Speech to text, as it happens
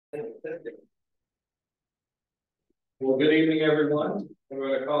Well, good evening, everyone. I'm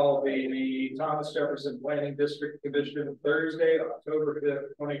going to call the Thomas Jefferson Planning District Commission Thursday, October 5th,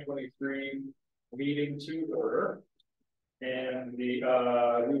 2023 meeting to order. And we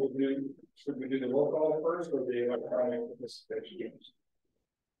will do, should we do the roll call first or the electronic participation?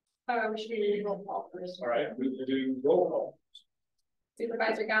 We should do the roll call first. All right, we will do roll call.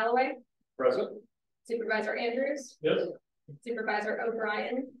 Supervisor Galloway. Present. Supervisor Andrews. Yes. Supervisor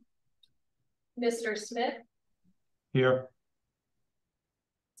O'Brien. Mr. Smith. Here.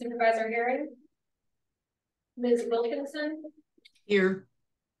 Supervisor Herring. Ms. Wilkinson. Here.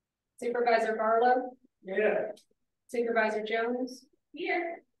 Supervisor Barlow. Yeah. Supervisor Jones.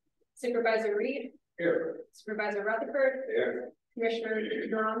 Here. Supervisor Reed. Here. Supervisor Rutherford. Here. Commissioner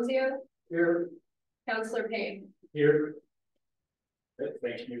Duranzio. Here. Councilor Payne. Here.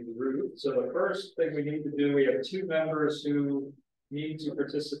 Thank you, Ruth. So the first thing we need to do, we have two members who need to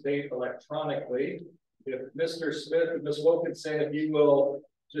participate electronically. If Mr. Smith and Ms. Wilkinson, if you will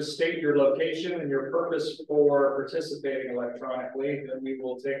just state your location and your purpose for participating electronically, then we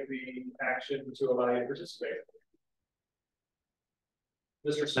will take the action to allow you to participate.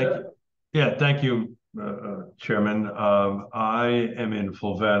 Mr. Smith? Yeah, thank you, Chairman. I am in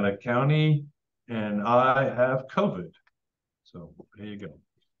Fluvanna County and I have COVID. So there you go.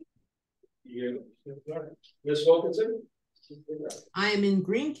 Ms. Wilkinson? I am in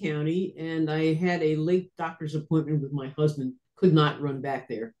Greene County and I had a late doctor's appointment with my husband. Could not run back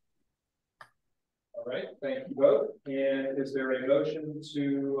there. All right, thank you both. And is there a motion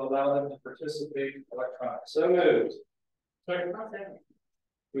to allow them to participate electronically? So moved. Second.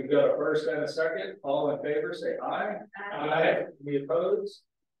 We've got a first and a second. All in favor, say aye. Aye. Any opposed?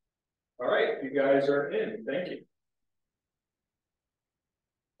 All right, you guys are in. Thank you.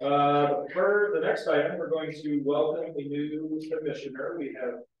 For the next item, we're going to welcome a new commissioner. We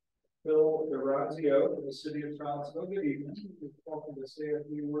have Phil Duranzio from the City of Charlottesville. Good evening. Welcome to say a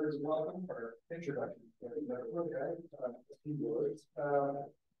few words of welcome or introduction. Okay, a few words.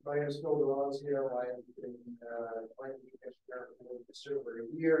 My name is Phil Duranzio. I have been planning commissioner for just over a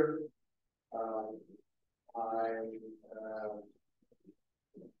year. I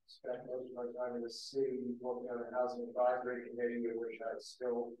spent most of my time in the city working on a housing advisory committee, of which I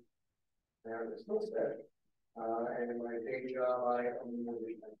still stay. And in my day job, I own the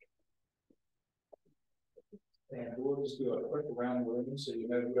mortgage bank. And we'll just do a quick round the room so you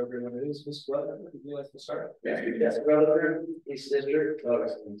know who everyone is. Ms. Weather, would you like to start? Yes, Rutherford, East District.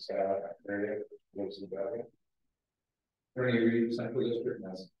 Attorney Reed, Central District.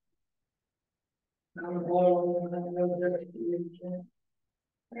 I'm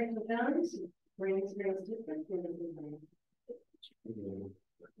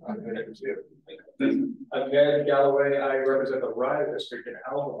Ed Galloway. I represent the Louisa District in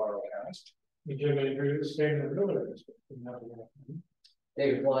Albemarle County.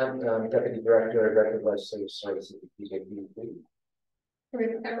 Dave Blunt, Deputy Director of Record Legislative Services at TJPD.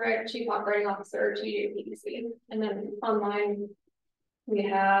 I'm right, Chief Operating Officer, TJPDC. And then online, we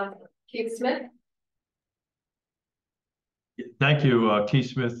have Keith Smith. Thank you,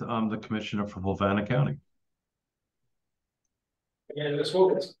 Keith Smith. I'm the Commissioner for Fluvanna County. And Ms.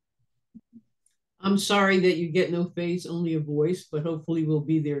 Wilkinson. I'm sorry that you get no face, only a voice, but hopefully we'll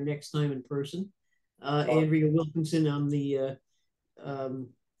be there next time in person. Andrea Wilkinson, I'm the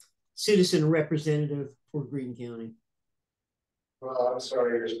citizen representative for Greene County. Well, I'm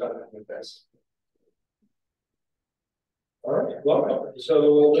sorry you're stuck with this. All right, welcome. So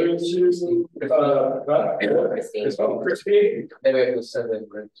we'll move to Christine. Maybe I can send in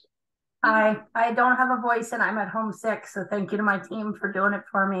Brent. I don't have a voice and I'm at home sick, so thank you to my team for doing it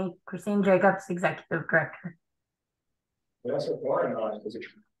for me. Christine Jacobs, Executive Director. We also have Lauren on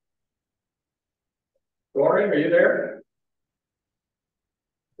position. Lauren, are you there?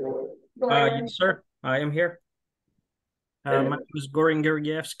 Yes, sir. I am here. My name is Goran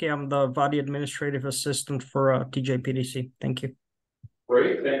Georgievsky. I'm the Body Administrative Assistant for TJPDC. Thank you.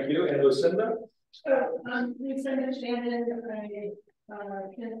 Great, thank you. And Lucinda? Lucinda Shannon,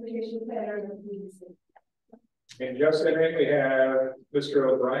 Transportation Planner. And just in we have Mr.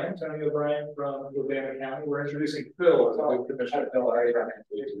 O'Brien, Tony O'Brien from Fluvanna County. We're introducing Phil as the new commissioner.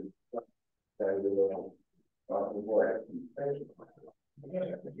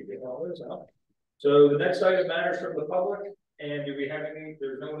 So the next item matters from the public. And do we have any?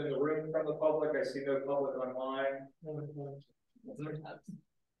 There's no one in the room from the public. I see no public online.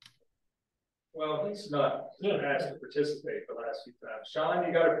 Well, he's not asked to participate the last few times. Sean,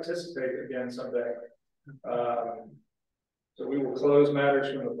 you got to participate again someday. So we will close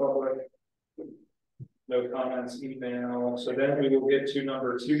matters from the public. no comments, email. So then we will get to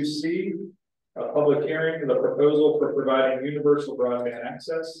number 2C, a public hearing for the proposal for providing universal broadband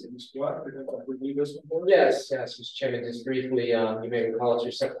access. And what, we're going to review this one? Yes, Mr. Chairman, just briefly, you may recall at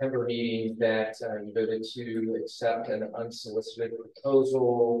your September meeting that you voted to accept an unsolicited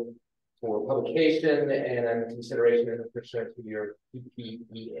proposal for publication and consideration in pursuant to your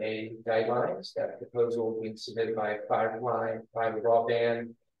PPEA guidelines. That proposal being submitted by Firefly Fiber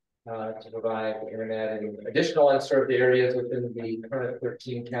Broadband to provide internet in additional unserved areas within the current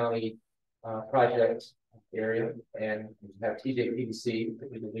 13 county project area, and have TJPDC,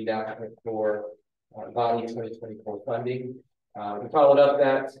 the lead applicant for body 2024 funding. We followed up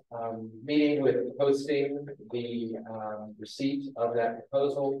that meeting with posting the receipt of that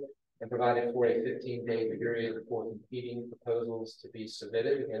proposal and provided for a 15-day period for competing proposals to be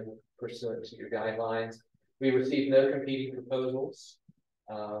submitted and pursuant to your guidelines. We received no competing proposals.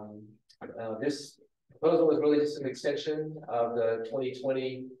 This proposal was really just an extension of the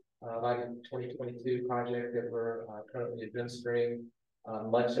 2020 2022 project that we're currently administering.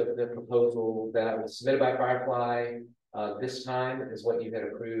 Much of the proposal that was submitted by Firefly this time is what you had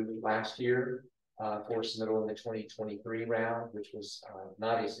approved last year for submittal in the 2023 round, which was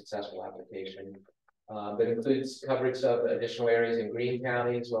not a successful application, but includes coverage of additional areas in Greene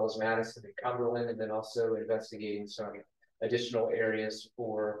County, as well as Madison and Cumberland, and then also investigating some additional areas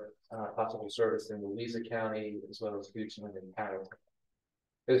for possible service in Louisa County, as well as Goochland and Paddington.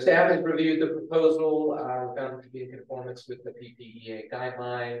 The staff has reviewed the proposal, found it to be in conformance with the PPEA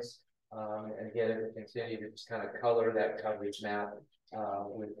guidelines, and again, it will continue to just kind of color that coverage map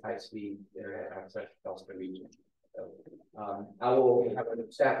with high-speed internet access across the region. So, I will have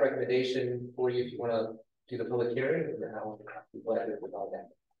a staff recommendation for you if you want to do the public hearing, and then I will be glad to provide that.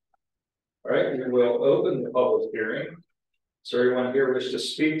 All right, we will open the public hearing. Does everyone here wish to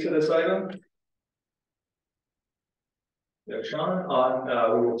speak to this item? No, Sean.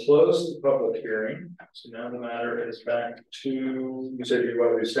 We will close the public hearing. So now the matter is back to, you said you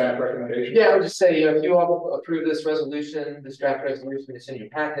want to do staff recommendation? Yeah, I would just say if you all approve this resolution, this draft resolution that's in your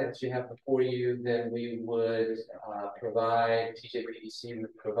packet that you have before you, then we would provide, TJPDC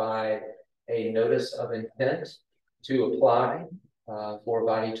would provide a notice of intent to apply for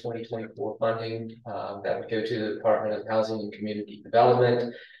body 2024 funding that would go to the Department of Housing and Community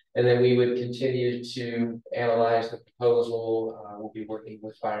Development. And then we would continue to analyze the proposal. We'll be working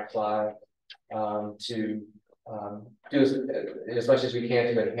with Firefly to do as much as we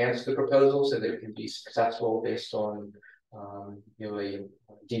can to enhance the proposal so that it can be successful based on a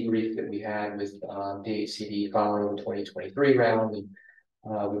debrief that we had with DHCD following the 2023 round. And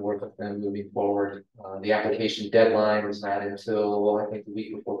we work with them moving forward. The application deadline is not until I think the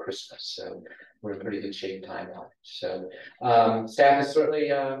week before Christmas, so we're in pretty good shape timeline. So staff is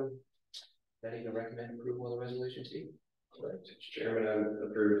certainly ready to recommend approval of the resolution to you. Correct. Mr. Chairman, I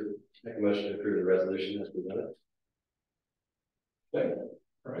make a motion to approve the resolution as presented. Okay.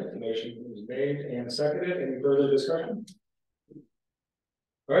 All right, the motion is made and seconded. Any further discussion?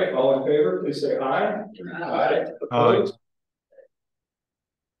 All right, all in favor, please say aye. Aye. Opposed?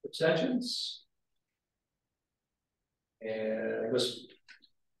 Abstentions? And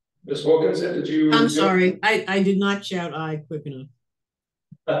Ms. Wilkinson, did you? I'm sorry, I did not shout aye quick enough.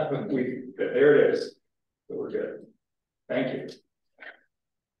 There it is. So we're good. Thank you.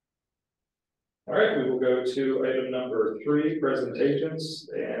 All right, we will go to item number 3, presentations.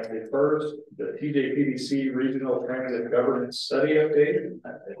 And the first, the TJPDC Regional Transit Governance Study Update.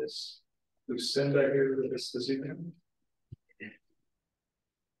 That is Lucinda here with us this evening.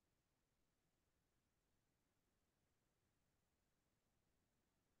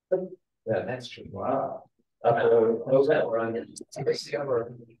 Yeah, that's true. Wow. Those that were on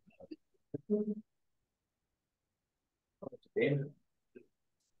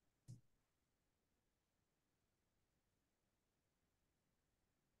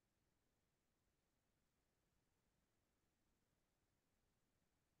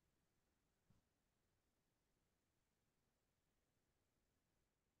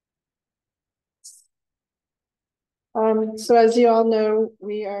So as you all know,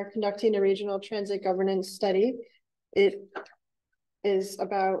 we are conducting a regional transit governance study. It is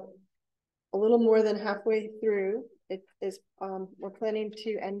about a little more than halfway through. It is, we're planning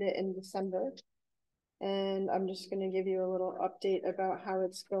to end it in December. And I'm just going to give you a little update about how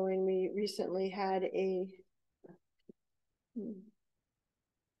it's going. We recently had a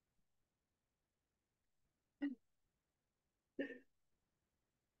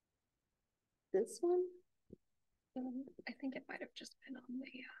this one. I think it might have just been on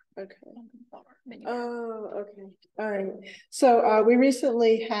the Okay. on the bar menu bar. Oh, okay. All right. So we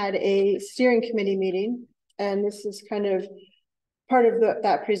recently had a steering committee meeting, and this is kind of part of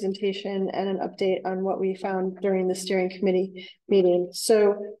that presentation and an update on what we found during the steering committee meeting.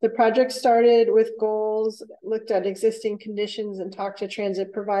 So the project started with goals, looked at existing conditions, and talked to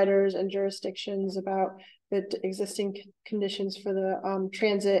transit providers and jurisdictions about the existing conditions for the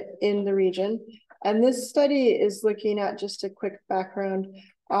transit in the region. And this study is looking at, just a quick background,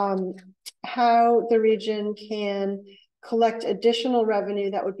 how the region can collect additional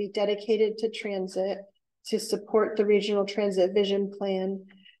revenue that would be dedicated to transit to support the regional transit vision plan,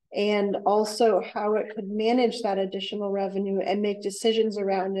 and also how it could manage that additional revenue and make decisions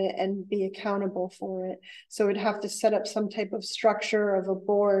around it and be accountable for it. So it'd have to set up some type of structure of a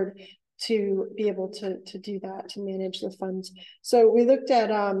board to be able to do that, to manage the funds. So we looked at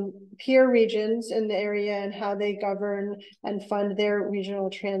peer regions in the area and how they govern and fund their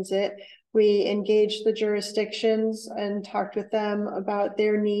regional transit. We engaged the jurisdictions and talked with them about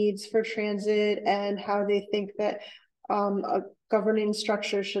their needs for transit and how they think that a governing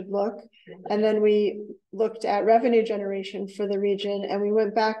structure should look. And then we looked at revenue generation for the region, and we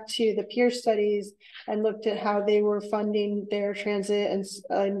went back to the peer studies and looked at how they were funding their transit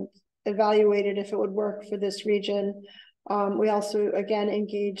and evaluated if it would work for this region. We also, again,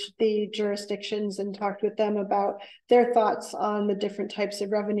 engaged the jurisdictions and talked with them about their thoughts on the different types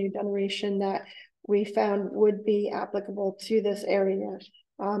of revenue generation that we found would be applicable to this area.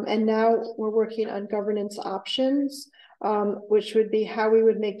 And now we're working on governance options, which would be how we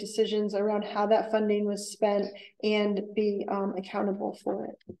would make decisions around how that funding was spent and be accountable for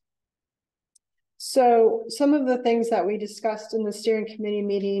it. So some of the things that we discussed in the steering committee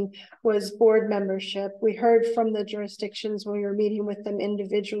meeting was board membership. We heard from the jurisdictions when we were meeting with them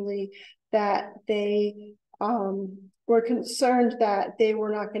individually that they were concerned that they were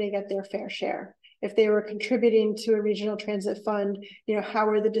not going to get their fair share. If they were contributing to a regional transit fund, you know, how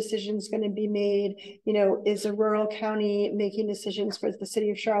are the decisions going to be made? You know, is a rural county making decisions for the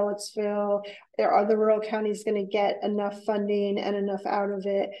city of Charlottesville? Are the rural counties going to get enough funding and enough out of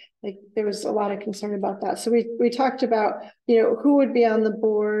it? Like, there was a lot of concern about that. So we talked about, you know, who would be on the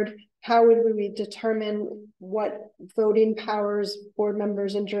board, how would we determine what voting powers board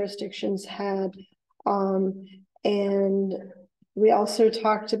members and jurisdictions had, and we also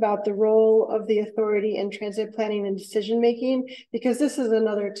talked about the role of the authority in transit planning and decision making, because this is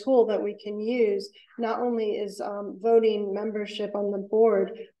another tool that we can use. Not only is voting membership on the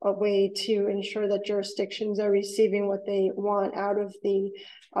board a way to ensure that jurisdictions are receiving what they want out of the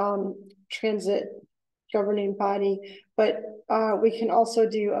transit governing body, but we can also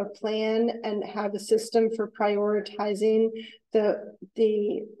do a plan and have a system for prioritizing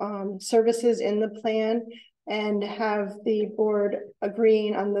the services in the plan, and have the board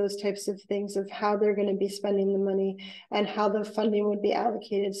agreeing on those types of things of how they're going to be spending the money and how the funding would be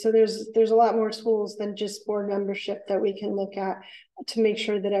allocated. So there's a lot more tools than just board membership that we can look at to make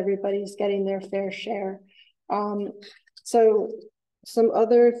sure that everybody's getting their fair share. So some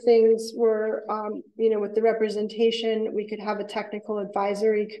other things were, you know, with the representation, we could have a technical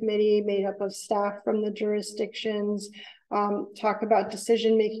advisory committee made up of staff from the jurisdictions, talk about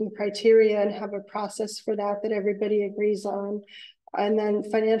decision-making criteria and have a process for that everybody agrees on. And then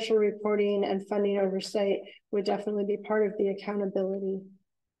financial reporting and funding oversight would definitely be part of the accountability.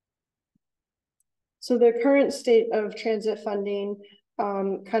 So the current state of transit funding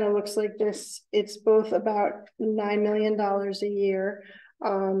kind of looks like this. It's both about $9 million a year.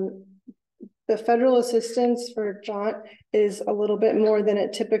 The federal assistance for JAUNT is a little bit more than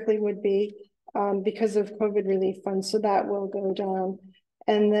it typically would be because of COVID relief funds, so that will go down.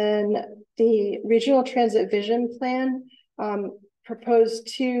 And then the regional transit vision plan proposed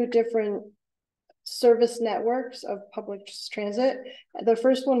 2 different service networks of public transit. The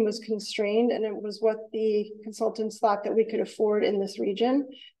first one was constrained, and it was what the consultants thought that we could afford in this region.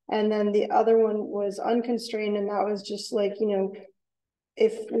 And then the other one was unconstrained, and that was just like, you know,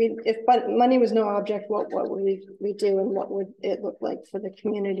 if money was no object, what would we do, and what would it look like for the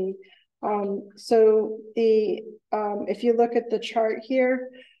community? So if you look at the chart here,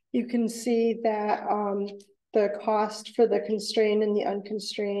 you can see that the cost for the constrained and the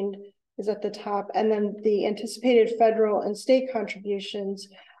unconstrained is at the top, and then the anticipated federal and state contributions.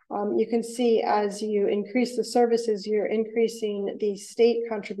 You can see as you increase the services, you're increasing the state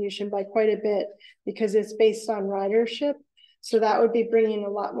contribution by quite a bit because it's based on ridership. So that would be bringing a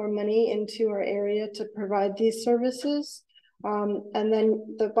lot more money into our area to provide these services. And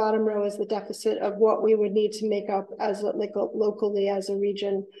then the bottom row is the deficit of what we would need to make up as locally as a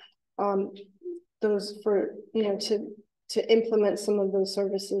region those for, to implement some of those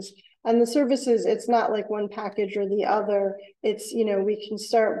services. And the services, it's not like one package or the other. It's, we can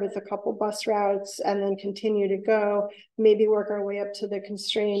start with a couple bus routes and then continue to go, maybe work our way up to the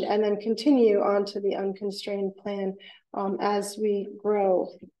constrained and then continue on to the unconstrained plan as we grow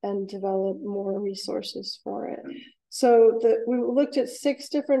and develop more resources for it. So we looked at 6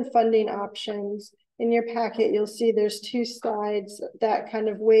 different funding options. In your packet, you'll see there's 2 slides that kind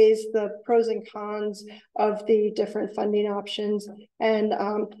of weighs the pros and cons of the different funding options. And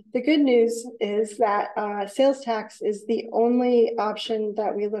the good news is that sales tax is the only option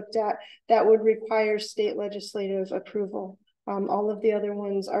that we looked at that would require state legislative approval. All of the other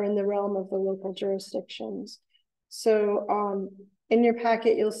ones are in the realm of the local jurisdictions. So in your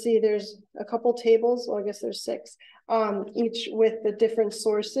packet, you'll see there's a couple tables. Well, I guess there's 6, each with the different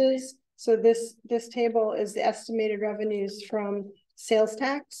sources. So this table is the estimated revenues from sales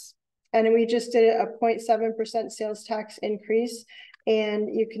tax. And we just did a 0.7% sales tax increase.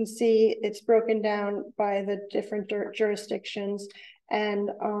 And you can see it's broken down by the different jurisdictions. And,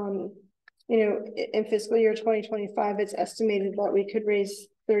 in fiscal year 2025, it's estimated that we could raise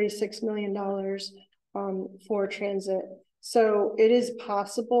 $36 million for transit. So it is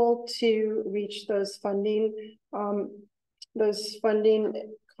possible to reach those funding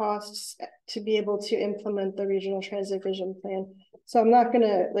costs to be able to implement the regional transit vision plan. So I'm not going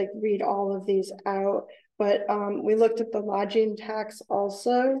to read all of these out, but we looked at the lodging tax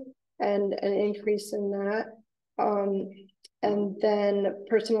also and an increase in that, and then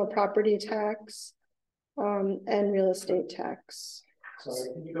personal property tax and real estate tax. Sorry,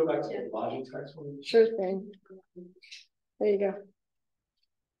 can you go back to the lodging tax one? Sure thing. There you go.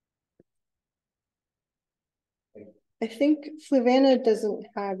 I think Fluvanna doesn't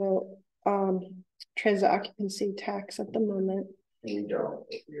have a transit occupancy tax at the moment. We don't.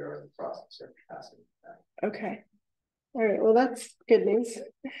 We are in the process of passing that. Okay. All right. Well, that's good news.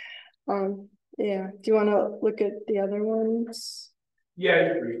 Yeah. Do you want to look at the other ones?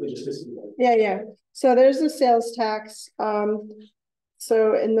 Yeah, briefly, just to see. Yeah. So there's the sales tax.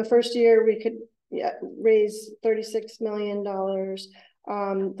 So in the first year, we could raise $36 million.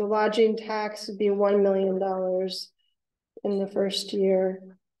 The lodging tax would be $1 million in the first year.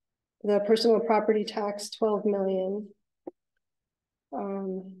 The personal property tax, 12 million.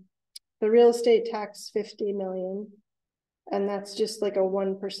 The real estate tax, 50 million. And that's just like a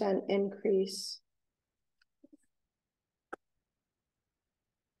 1% increase.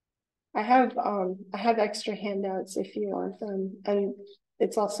 I have extra handouts if you want them, and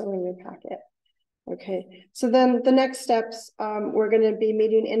it's also in your packet. Okay, so then the next steps, we're going to be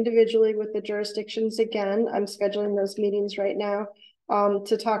meeting individually with the jurisdictions again. I'm scheduling those meetings right now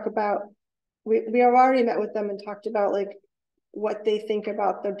to talk about, we have already met with them and talked about what they think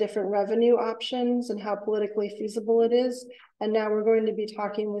about the different revenue options and how politically feasible it is. And now we're going to be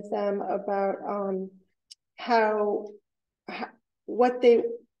talking with them about what they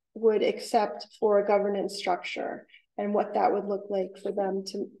would accept for a governance structure and what that would look like for them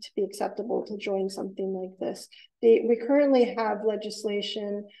to be acceptable to join something like this. We currently have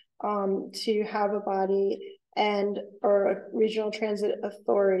legislation to have a body or a regional transit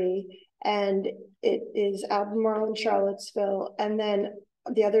authority, and it is Albemarle and Charlottesville, and then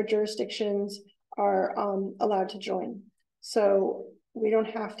the other jurisdictions are allowed to join. So we don't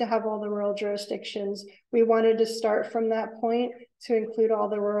have to have all the rural jurisdictions. We wanted to start from that point to include all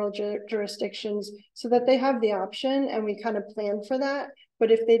the rural jurisdictions so that they have the option, and we kind of plan for that.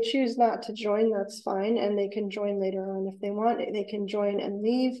 But if they choose not to join, that's fine, and they can join later on if they want. They can join and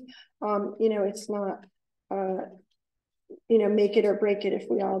leave. It's not make it or break it if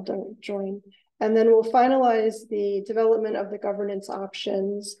we all don't join. And then we'll finalize the development of the governance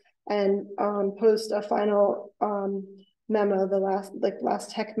options and post a final memo, the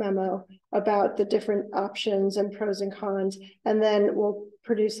last tech memo about the different options and pros and cons. And then we'll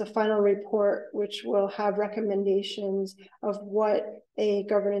produce a final report, which will have recommendations of what a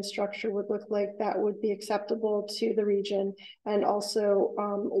governance structure would look like that would be acceptable to the region, and also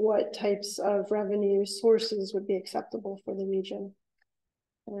what types of revenue sources would be acceptable for the region.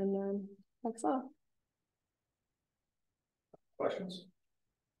 And that's all. Questions?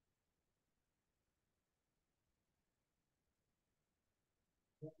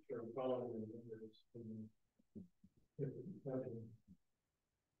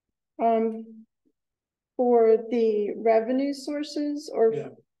 For the revenue sources, or yeah.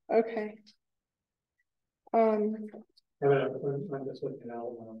 Okay. I'm just looking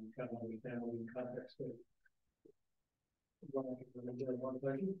out kind of understand in context of one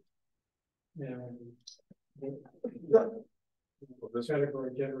question. And the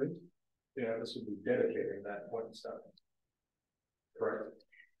category generate Yeah, this would be dedicating that 0.7. Correct.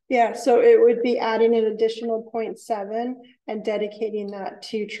 Yeah, so it would be adding an additional 0.7 and dedicating that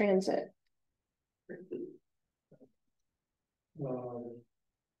to transit.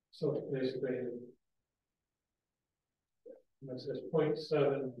 So basically, it says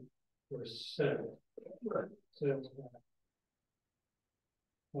 0.7%. Right. So,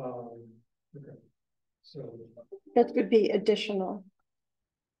 okay. So That would be additional.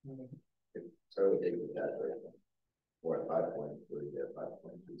 So they would that right. Or 5.3 to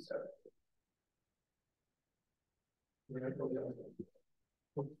 5.37. $1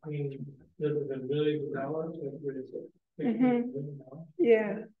 million.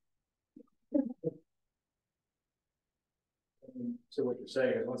 Yeah. So what you're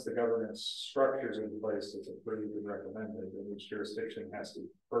saying is once the governance structure is in place, it's approved and recommended, and each jurisdiction has to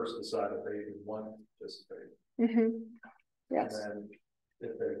first decide if they even want to participate. Yes. And then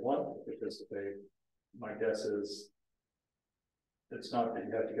if they want to participate, my guess is it's not that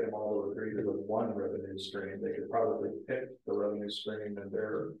you have to get them all to agree to the one revenue stream. They could probably pick the revenue stream in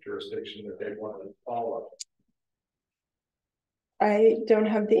their jurisdiction that they want to follow. I don't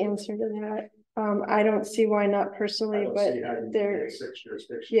have the answer to that. I don't see why not personally, but they're 6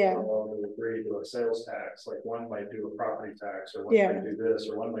 jurisdictions. Yeah. All agree to a sales tax. Like one might do a property tax, or one Yeah. might do this,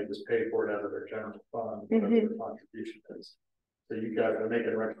 or one might just pay for it out of their general fund, whatever their contribution is. So you guys are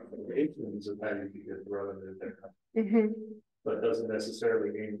making recommendations of how you can get the revenue there. But it doesn't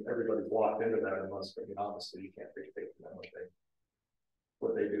necessarily mean everybody's locked into that unless, I mean, honestly, you can't dictate to them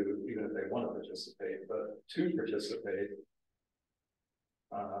what they do, even if they want to participate. But to participate,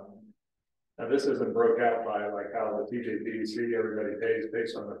 now this isn't broke out by like how the TJPDC everybody pays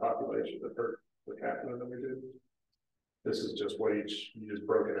based on the population, the per capita that we do. This is just what each, you just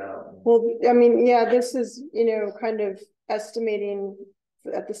broke it out. Well, I mean, yeah, this is, kind of estimating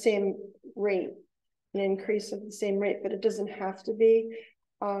at the same rate, an increase of the same rate, but it doesn't have to be.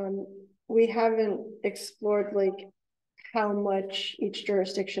 We haven't explored like how much each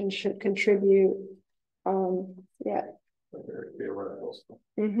jurisdiction should contribute. Yeah. Theoretical.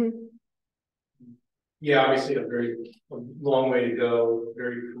 Yeah, obviously a long way to go,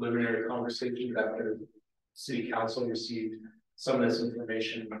 very preliminary conversation after city council received some of this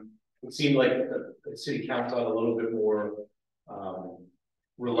information. It seemed like the city council had a little bit more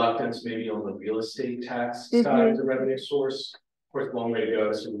reluctance maybe on the real estate tax side as a revenue source. Of course, long way to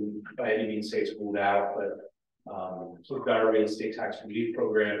go, so we, by any means say it's ruled out, but so we've got our real estate tax relief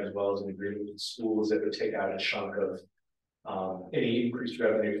program as well as an agreement with schools that would take out a chunk of any increased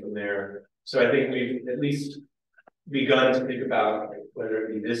revenue from there. So I think we've at least begun to think about whether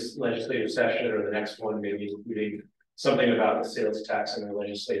it be this legislative session or the next one, maybe including something about the sales tax in the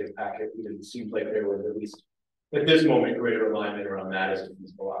legislative packet. It seems like there was at least at this moment greater alignment around that as a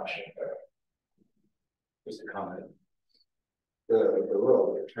feasible option. Just a comment. The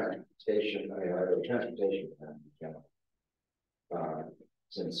role of transportation, I have a transportation plan in general.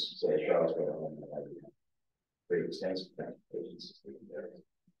 Since say Charlottesville had pretty extensive transportation system there.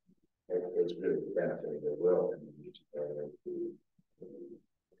 It's really benefiting the rural communities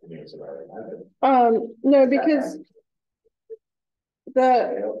of no, because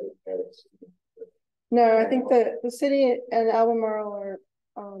I think the city and Albemarle are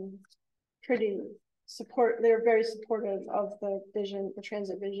they're very supportive of the vision, the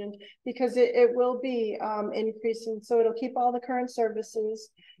transit vision, because it will be increasing. So it'll keep all the current services,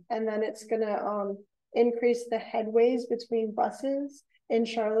 and then it's gonna increase the headways between buses. In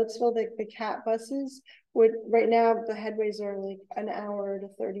Charlottesville, the CAT buses would, right now, the headways are like an hour to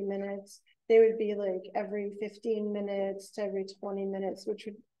 30 minutes. They would be like every 15 minutes to every 20 minutes, which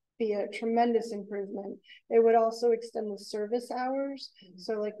would be a tremendous improvement. It would also extend the service hours.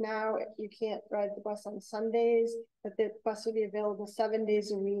 So like now you can't ride the bus on Sundays, but the bus would be available 7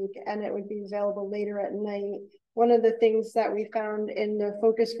 days a week, and it would be available later at night. One of the things that we found in the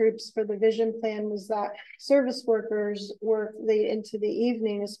focus groups for the vision plan was that service workers work late into the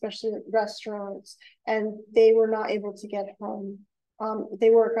evening, especially at restaurants, and they were not able to get home. They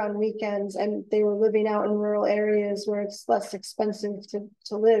work on weekends, and they were living out in rural areas where it's less expensive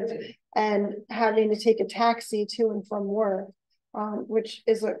to live, and having to take a taxi to and from work, which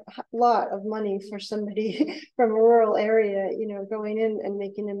is a lot of money for somebody from a rural area, going in and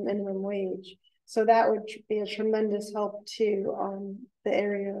making a minimum wage. So that would be a tremendous help to the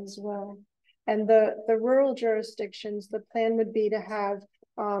area as well. And the rural jurisdictions, the plan would be to have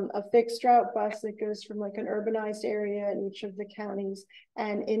a fixed route bus that goes from like an urbanized area in each of the counties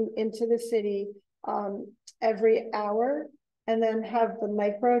and into the city every hour, and then have the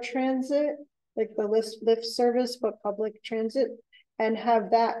micro transit, like the lift service, but public transit. and have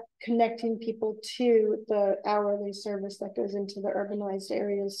that connecting people to the hourly service that goes into the urbanized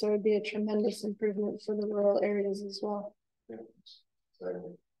areas. So it'd be a tremendous improvement for the rural areas as well.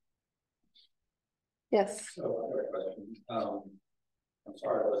 Yes. So I have a question. I'm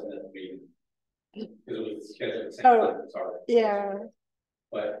sorry I wasn't at the meeting because it was scheduled at the same time. Sorry. Yeah.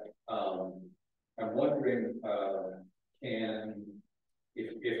 But I'm wondering,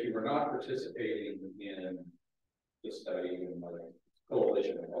 if you were not participating in the study and the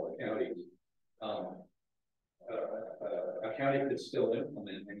coalition of all the counties, a county could still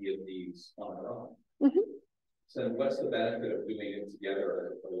implement any of these on their own. Mm-hmm. So what's the benefit of doing it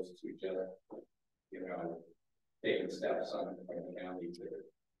together as opposed to just, taking steps on the county to?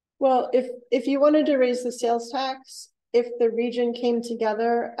 Well, if you wanted to raise the sales tax, if the region came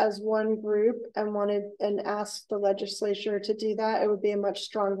together as one group and asked the legislature to do that, it would be a much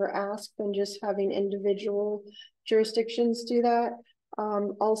stronger ask than just having individual jurisdictions do that.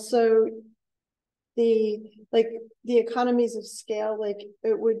 Also, the economies of scale, like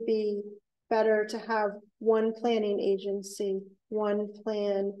it would be better to have one planning agency, one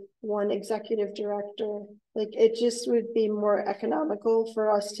plan, one executive director. Like it just would be more economical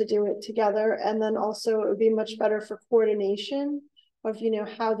for us to do it together. And then also it would be much better for coordination of,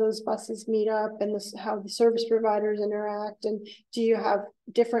 how those buses meet up and how the service providers interact. And do you have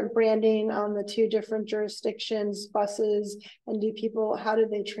different branding on the two different jurisdictions buses, and how do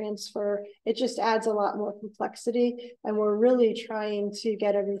they transfer? It just adds a lot more complexity. And we're really trying to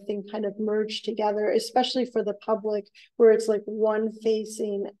get everything kind of merged together, especially for the public, where it's like one face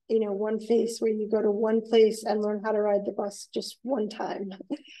where you go to one place and learn how to ride the bus just one time.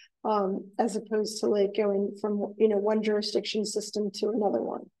 As opposed to like going from, one jurisdiction system to another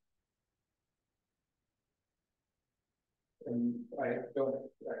one. And I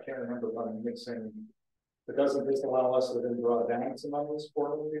can't remember if I'm mixing, but doesn't this allow us to then draw down some of this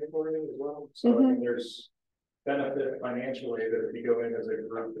quarterly authority as well? So I think there's benefit financially that if you go in as a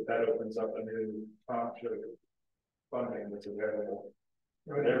group, that opens up a new tranche of funding that's available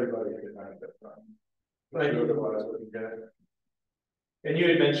that everybody can benefit from. Right. Otherwise, what you get. And you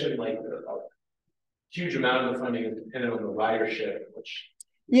had mentioned like a huge amount of the funding is dependent on the ridership, which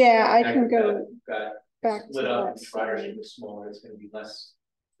I can go back split to up. that. If ridership is smaller, it's going to be less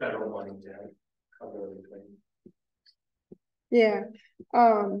federal money to cover everything.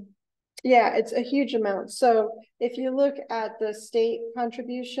 It's a huge amount. So if you look at the state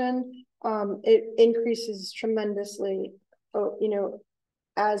contribution, it increases tremendously,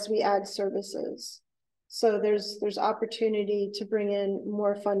 as we add services. So there's opportunity to bring in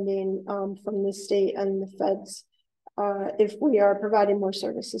more funding from the state and the feds if we are providing more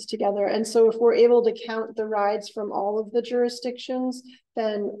services together. And so if we're able to count the rides from all of the jurisdictions,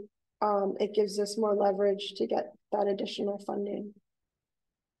 then it gives us more leverage to get that additional funding.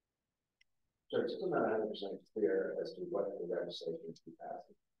 So it's still not 100% clear as to what the legislation is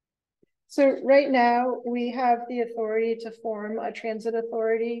passing. So right now we have the authority to form a transit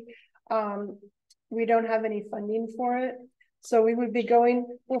authority. We don't have any funding for it. So we would be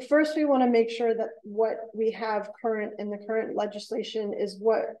first we want to make sure that what we have in the current legislation is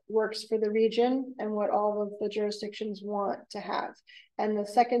what works for the region and what all of the jurisdictions want to have. And the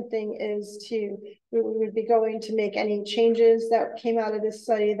second thing is we would be going to make any changes that came out of this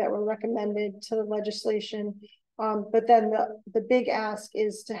study that were recommended to the legislation. But then the big ask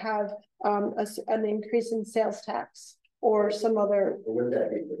is to have an increase in sales tax or some other. Would that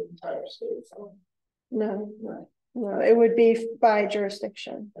be for the entire state? No, it would be by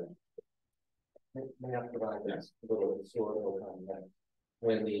jurisdiction. May I provide this little historical context?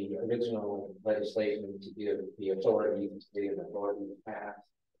 When the original legislation to give the authority to the authority passed,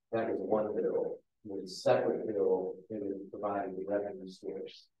 that was one bill. With a separate bill, it was providing the revenue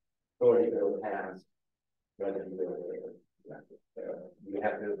source. Authority bill passed, revenue bill. You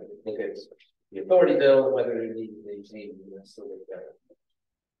have to look at the authority bill, whether it needs to be changed. So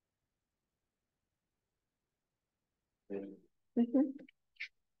Any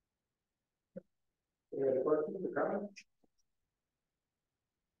other questions or comments?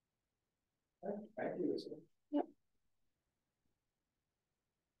 Thank you. Yep.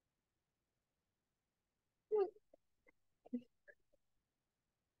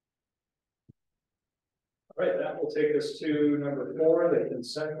 All right, that will take us to number 4, the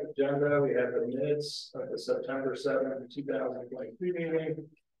consent agenda. We have the minutes of the September 7th, 2022 meeting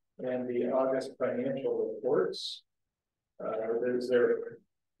and the August financial reports. Is there a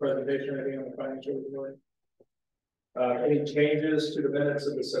presentation or anything on the financial report? Any changes to the minutes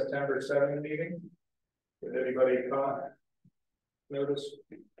of the September 7th meeting? Did anybody notice?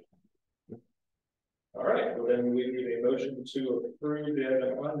 All right, well then we need a motion to approve the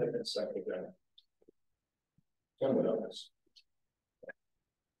item on the consent agenda. Someone else.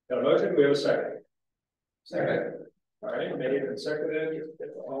 Got a motion, we have a second. Second. All right, made and seconded,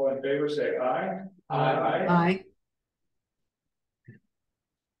 all in favor say aye. Aye.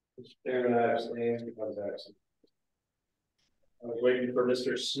 Chairman, I abstain because absent. I was waiting for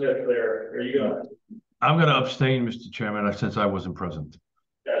Mr. Smith there, are you going? I'm going to abstain, Mr. Chairman, since I wasn't present.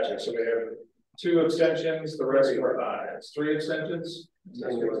 Gotcha, so we have 2 abstentions, the rest were ayes. 3 abstentions?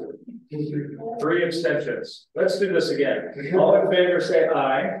 3 abstentions. Let's do this again. All in favor say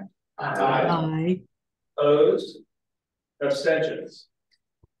aye. Aye. Opposed? Abstentions?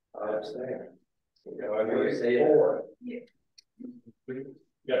 I abstain. Say 4. You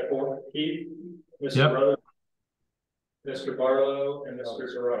got 4. Keith, Mr. Yep. Brother, Mr. Barlow, and Mr.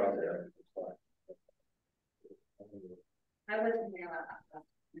 Serrano. I wasn't there.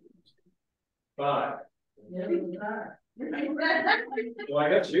 5. Well, I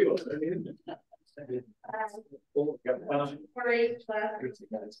got you.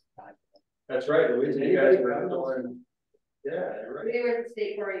 That's right, Louisa, you guys were doing. Yeah, you're right. We were at the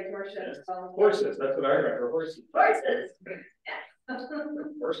state 4-H horses. Horses, that's what I remember, horses. Horses.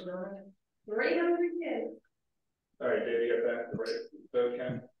 Horses around? 300 kids. All right, Dave, you got back to the right vote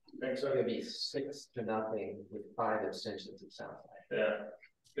count? Think It's so? gonna be 6-0 with 5 abstentions, it sounds like. Yeah,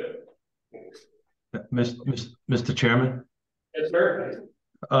 good. Mr. Chairman, Yes, sir.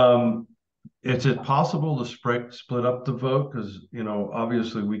 is it possible to split up the vote? Because, you know,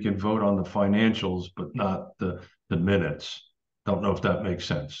 obviously we can vote on the financials, but not the minutes. Don't know if that makes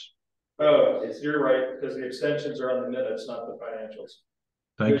sense. Oh, you're right, because the extensions are on the minutes, not the financials.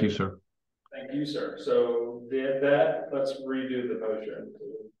 Thank you, sir. Thank you, sir. So did that, let's redo the motion.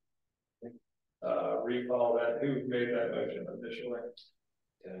 Recall that, who made that motion initially?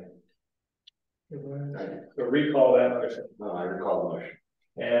 So recall that motion. No, I recall the motion.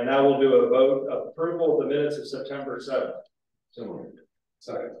 And now we'll do a vote of approval of the minutes of September 7th. Similar.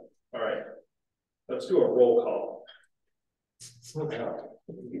 Sorry. All right. Let's do a roll call.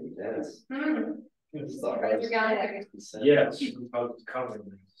 Yes. Supervisor Gallagher. Yes. Supervisor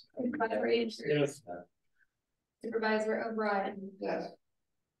Reed. Yes. Supervisor O'Brien. Yes.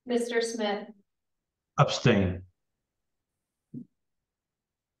 Mr. Smith. Abstain.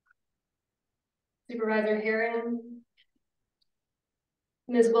 Supervisor Heron.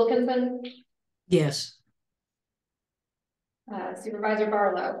 Ms. Wilkinson. Yes. Supervisor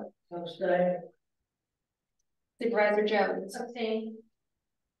Barlow. Abstain. Supervisor Jones. Abstain.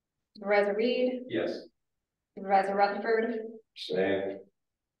 Supervisor Reed. Yes. Supervisor Rutherford. Abstain.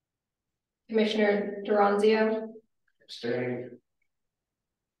 Commissioner Duranzio. Abstain.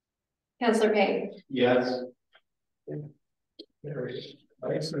 Councilor Payne. Yes.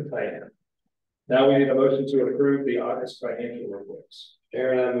 Excellent plan. Now we need a motion to approve the August financial reports.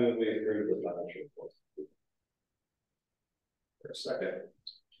 Chairman, I move we approve the financial report. For a second.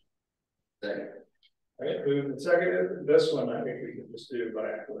 Second. All right, moved and seconded. This one, I think we can just do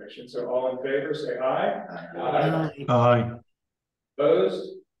by acclamation. So all in favor, say aye. Aye. Aye.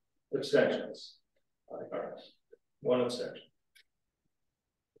 Opposed? Abstentions? All right. 1 abstention.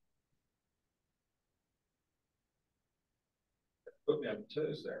 Put me on the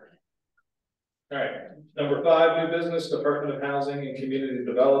toes there. All right, number 5, new business, Department of Housing and Community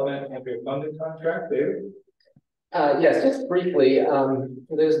Development, and your funding contract, David? Yes, just briefly,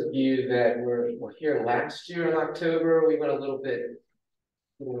 for those of you that were here last year in October, we went a little bit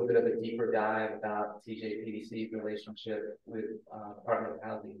of a deeper dive about TJPDC's relationship with Department of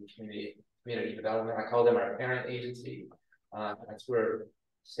Housing and Community Development. I call them our parent agency. That's where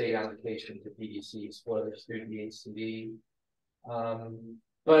state allocation to PDCs flows through DHCD.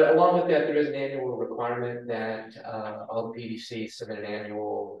 But along with that, there is an annual requirement that all the PDCs submit an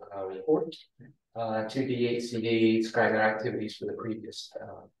annual report to DHCD describing their activities for the previous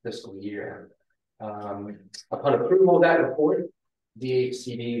fiscal year. Upon approval of that report,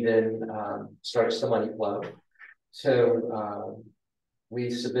 DHCD then starts the money flow. So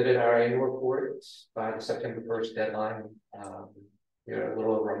we submitted our annual reports by the September 1st deadline a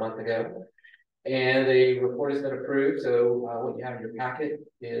little over a month ago. And the report has been approved. So what you have in your packet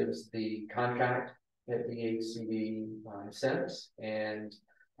is the contract that the DHCD sends, and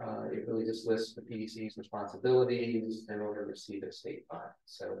it really just lists the PDC's responsibilities in order to receive their state funds.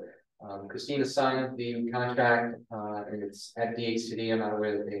 So Christina signed the contract, and it's at DHCD. I'm not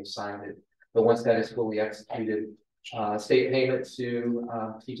aware that they've signed it, but once that is fully executed, state payment to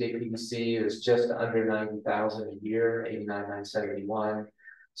TJPDC is just under $90,000 a year, $89,971.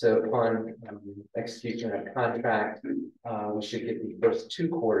 So upon execution of contract, we should get the first 2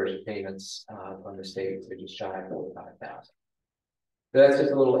 quarters of payments from the state, so just shy of 45,000. So that's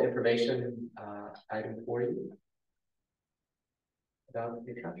just a little information item for you about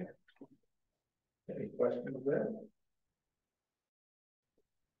the contract. Any questions there?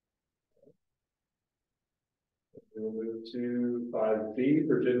 We'll move to 5B,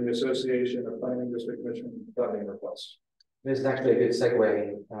 Virginia Association of Planning District Commission funding request. This is actually a good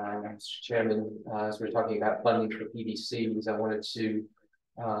segue, Mr. Chairman. As we're talking about funding for PDCs, I wanted to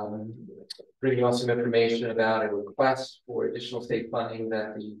bring you on some information about a request for additional state funding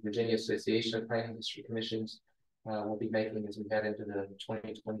that the Virginia Association of Planning District Commissions will be making as we head into the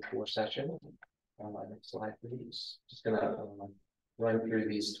 2024 session. Next slide, please. Just going to run through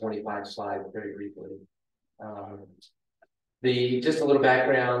these 25 slides very briefly. Just a little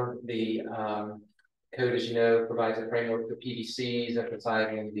background, the code, as you know, provides a framework for PDCs,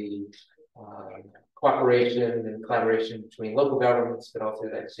 emphasizing the cooperation and collaboration between local governments, but also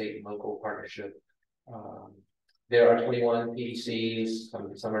that state and local partnership. There are 21 PDCs,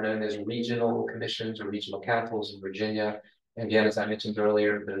 some are known as regional commissions or regional councils in Virginia. And again, as I mentioned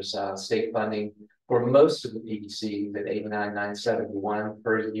earlier, there's state funding for most of the PDCs at $89,971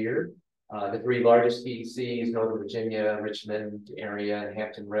 per year. The 3 largest PDCs, Northern Virginia, Richmond area, and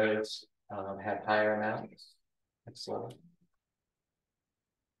Hampton Roads, have higher amounts. Next slide.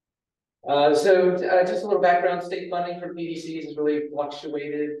 Just a little background, state funding for PDCs has really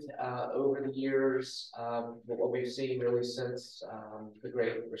fluctuated over the years. What we've seen really since the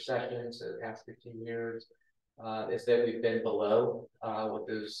Great Recession, so the past 15 years, is that we've been below what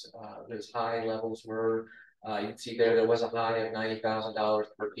those high levels were. You can see there was a high of $90,000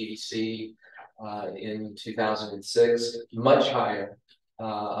 per PDC in 2006, much higher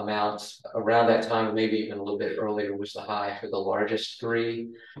amounts around that time, maybe even a little bit earlier, was the high for the largest 3.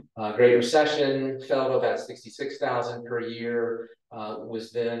 Great Recession fell to about $66,000 per year,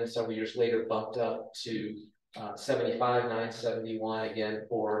 was then several years later bumped up to $75,971 again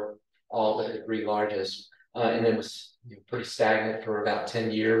for all but the 3 largest, and then was pretty stagnant for about 10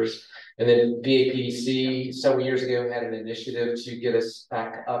 years. And then VAPDC several years ago had an initiative to get us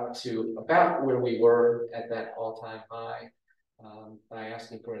back up to about where we were at that all-time high. By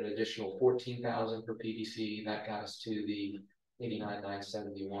asking for an additional $14,000 per PDC, that got us to the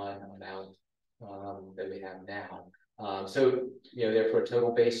 $89,971 amount that we have now. So, therefore,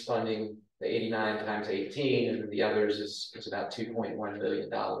 total base funding, the 89 times 18, and then the others is about $2.1 billion in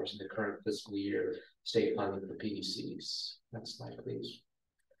the current fiscal year state funding for PDCs. Next slide, please.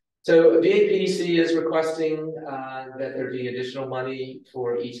 So VAPDC is requesting that there be additional money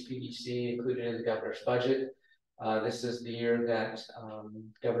for each PDC included in the governor's budget. This is the year that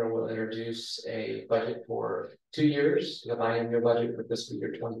Governor will introduce a budget for 2 years, the biennial budget for fiscal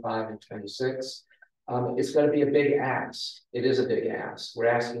year 25 and 26. It's going to be a big ask. It is a big ask. We're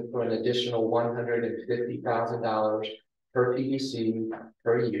asking for an additional $150,000 per PDC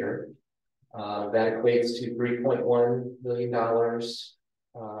per year. That equates to $3.1 million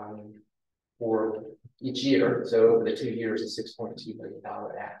for each year. So over the 2 years, a $6.2 million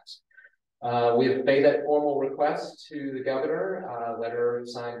ask. We have made that formal request to the governor. A letter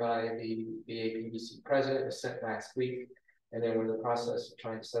signed by the VAPDC president was sent last week. And then we're in the process of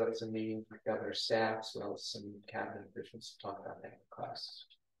trying to set up some meetings with governor's staff, as well as some cabinet officials to talk about that request.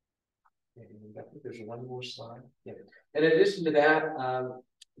 And I think there's one more slide. Yeah. In addition to that,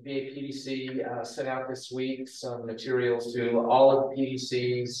 VAPDC sent out this week some materials to all of the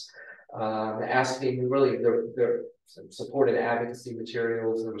PDCs, asking really their support and advocacy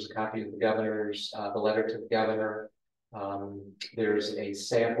materials. There was a copy of the governor's, the letter to the governor. There's a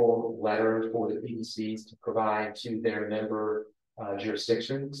sample letter for the PDCs to provide to their member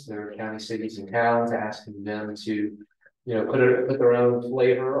jurisdictions, their county, cities, and towns, asking them to, put their own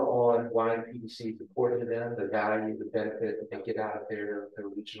flavor on why the PDC is important to them, the value, the benefit that they get out of their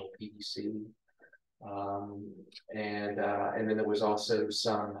regional PDC. And then there was also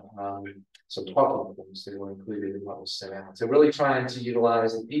some talking points that were included in what was sent out. So really trying to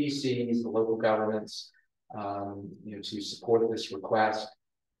utilize the PDCs, the local governments, to support this request.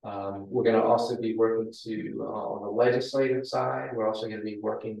 We're going to also be working on the legislative side. We're also going to be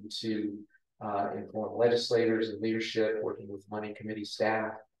working to inform legislators and leadership, working with money committee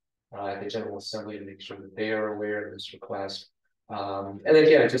staff at the General Assembly to make sure that they are aware of this request. And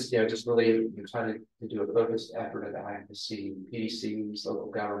again, just really trying to do a focused effort at advocacy, PDCs,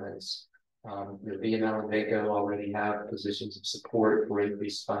 local governments. VML and VACO already have positions of support for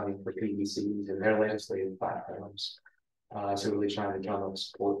increased funding for PDCs and their legislative platforms. So really trying to drum up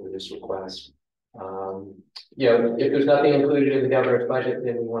support for this request. You know, if there's nothing included in the governor's budget,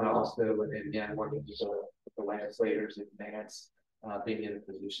 then we want to also, again, work with the legislators in advance, being in a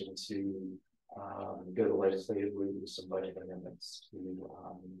position to go to legislative route with some budget amendments to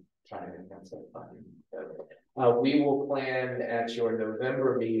try and enhance that funding. So, we will plan at your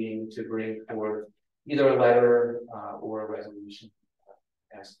November meeting to bring forth either a letter or a resolution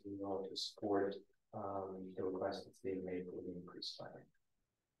asking you all to support the request that's being made for the increased funding.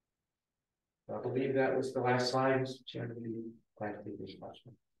 I believe that was the last slide, Mr. Chairman. I'd be glad to take this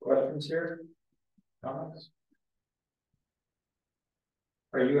question. Questions here? Comments?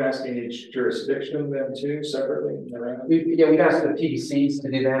 Are you asking each jurisdiction then too, separately? Yeah, we've asked the PDCs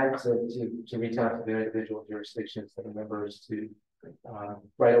to do that, to reach out to their individual jurisdictions that are members to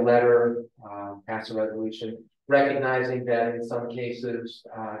write a letter, pass a resolution, recognizing that in some cases,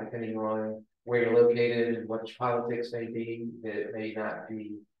 depending on where you're located and what your politics may be, that it may not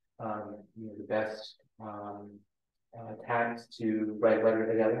be you know, the best tact to write a letter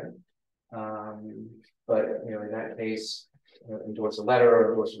together. But you know, in that case, endorse a letter or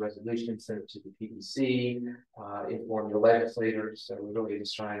endorse a resolution, send it to the PDC, inform your legislators. So we're really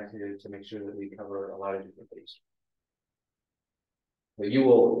just trying to make sure that we cover a lot of different things. But you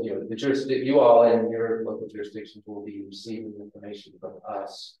will, you know, you all in your local jurisdictions will be receiving information from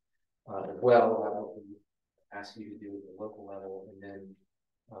us as well about what we ask you to do at the local level, and then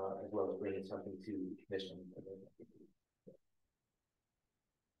as well as bringing something to the commission.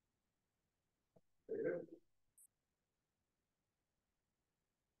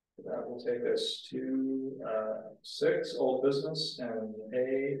 That will take us to 6, old business, and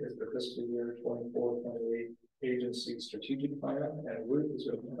A is the fiscal year 24-28 agency strategic plan, and Ruth is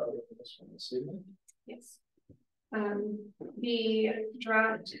going to cover this one this evening. Yes. The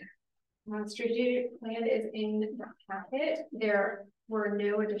draft strategic plan is in the packet. There were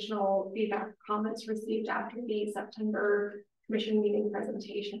no additional feedback comments received after the September commission meeting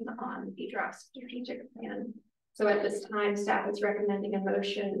presentation on the draft strategic plan. So at this time, staff is recommending a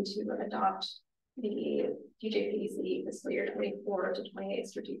motion to adopt the TJPDC fiscal year 24-28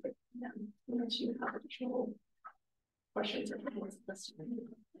 strategic plan. Unless you have additional questions or comments at this time.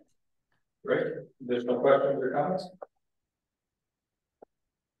 Great. Additional questions or comments?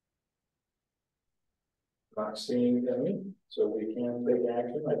 Not seeing any, so we can take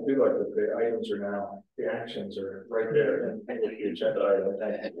action. I do like that the items are now, the actions are right there and the agenda item.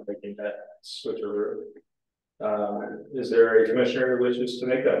 Thank you for making that switcheroo. Is there a commissioner who wishes to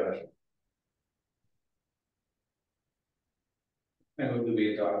make that motion? I move that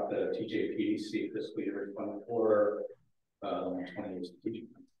we adopt the TJPDC fiscal year 24 28 strategic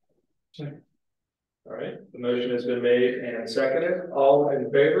plan. All right, the motion has been made and seconded. All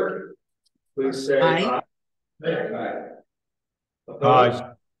in favor, please say Aye. Aye. Aye. Opposed?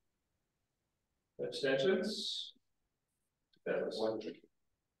 Aye. Abstentions? That was one.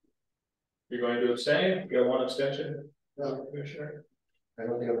 You're going to abstain? You got one abstention? No, Commissioner? I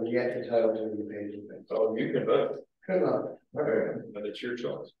don't think I'm yet entitled to the page. Oh, you can vote. Come on. Okay, but it's your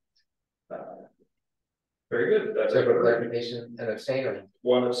choice. Very good. That's So for clarification, and abstain or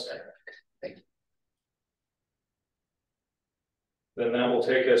one abstain. Thank you. Then that will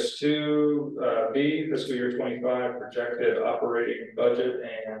take us to B, fiscal year 25 projected operating budget.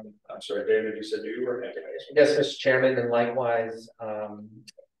 And I'm sorry, David, you said you were making a Yes, Mr. Chairman, and likewise,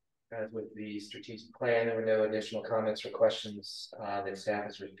 as with the strategic plan, there were no additional comments or questions that staff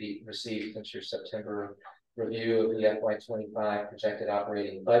has received since your September review of the FY25 projected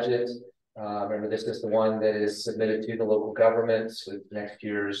operating budget. Remember, this is the one that is submitted to the local governments with next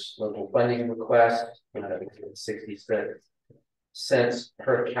year's local funding request, 60 cents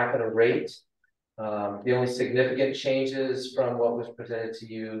per capita rate. The only significant changes from what was presented to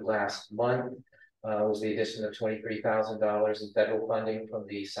you last month was the addition of $23,000 in federal funding from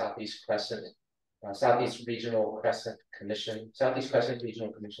the Southeast Regional Crescent Commission. It's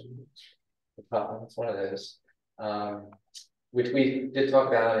one of those, which we did talk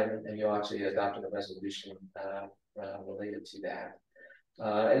about, and you actually adopted a resolution related to that.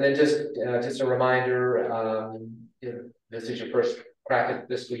 And then just a reminder, if this is your first crack at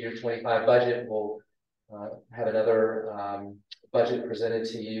fiscal year 25 budget, we'll have another budget presented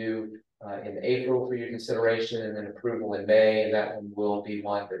to you in April for your consideration, and then approval in May, and that one will be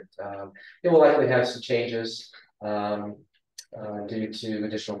one that it will likely have some changes due to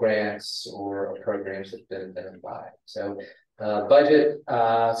additional grants or programs that have been applied. So budget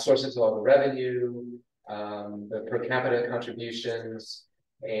sources of all the revenue, the per capita contributions,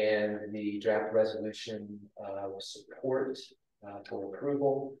 and the draft resolution support for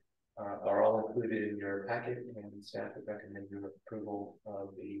approval are all included in your packet, and staff would recommend your approval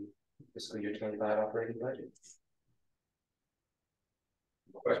of the fiscal year 25 operating budget.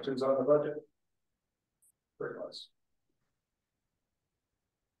 Questions on the budget? Very much.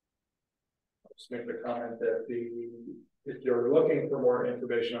 I'll just make the comment that if you're looking for more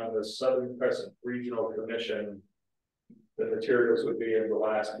information on the Southern Crescent Regional Commission, the materials would be in the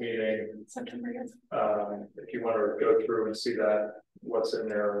last meeting. September, yes. If you want to go through and see that, what's in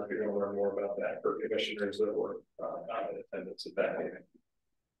there, if you're going to learn more about that for commissioners that were not in attendance at that meeting.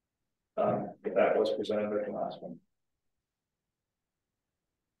 That was presented at the last one.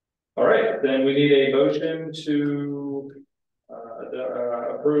 All right, then we need a motion to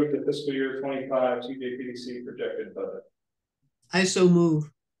approve the fiscal year 25 TJPDC projected budget. I so move.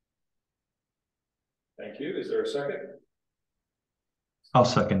 Thank you. Is there a second? I'll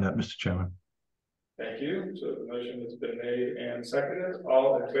second that, Mr. Chairman. Thank you. So the motion has been made and seconded.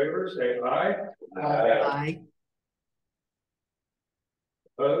 All in favor, say aye. Aye.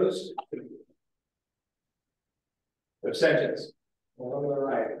 Opposed? Abstentions? All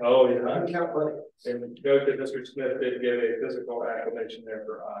right. Oh, yeah. Uncount money. And note that Mr. Smith did give a physical acclamation there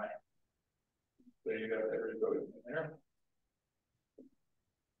for aye. So you got every vote in there.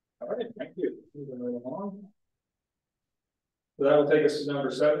 All right, thank you. Moving right along. So that will take us to number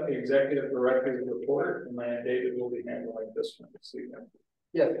 7, the executive director's report, and my David will be handling this one this evening.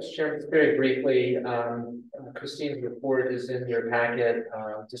 Yeah, Mr. Chairman, very briefly, Christine's report is in your packet.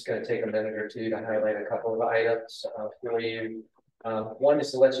 Just going to take a minute or two to highlight a couple of items for you. One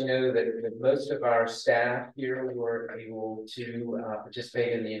is to let you know that most of our staff here were able to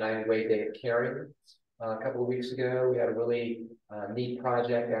participate in the United Way Day of Caring. A couple of weeks ago, we had a really neat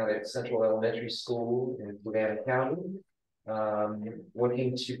project out at Central Elementary School in Fluvanna County,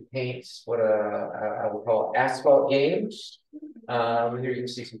 working to paint what I would call asphalt games. Here you can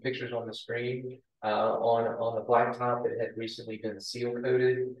see some pictures on the screen on the blacktop that had recently been seal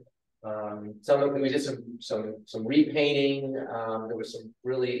coated. We did some repainting. There was some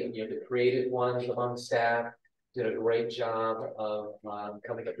really the creative ones among staff did a great job of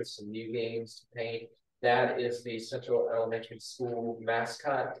coming up with some new games to paint. That is the Central Elementary School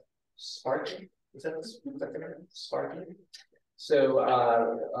mascot, Sparky. Is that the name? Sparky. So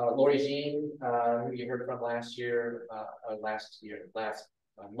Lori Jean, who you heard from last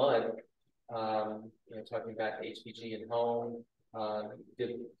month, talking about HPG and home,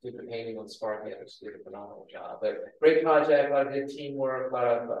 did the painting on Sparky. It did a phenomenal job. But great project, a lot of good teamwork, a lot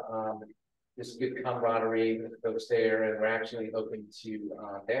of just good camaraderie with the folks there, and we're actually hoping to.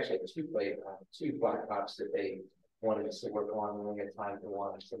 They actually had two blacktops that they wanted us to work on, and we had time for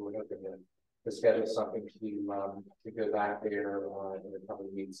one, so we're hoping to schedule something to go back there in a couple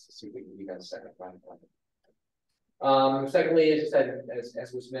of weeks to see if we can do that second blacktop. Secondly, as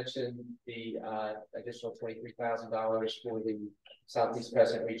was mentioned, the additional $23,000 for the Southeast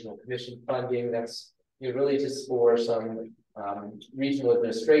Crescent Regional Commission funding. That's really just for some regional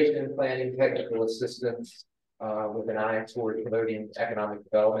administration, planning, technical assistance, with an eye toward promoting economic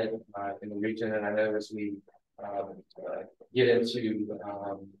development in the region. And I know as we get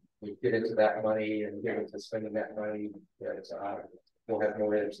into that money and get into spending that money, that we'll have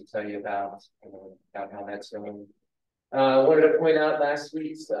more to tell you about how that's going. Wanted to point out last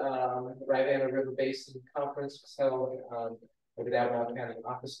week's Rivanna River Basin Conference was held over the Albemarle County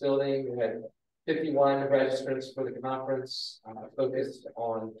Office Building. We had 51 registrants for the conference, focused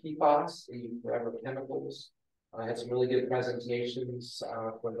on PFAS, the forever chemicals. Had some really good presentations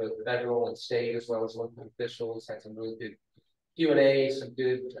from both federal and state as well as local officials. Had some really good Q&A, some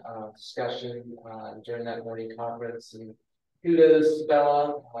good discussion during that morning conference. And kudos to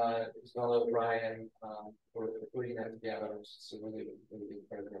Bella, as well as Ryan, for putting that together. It's a really good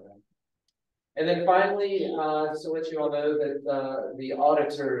program. And then finally, just to let you all know that the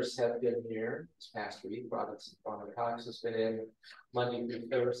auditors have been here this past week. Robinson Farmer Cox has been in Monday through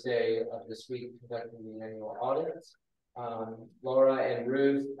Thursday of this week conducting the annual audit. Laura and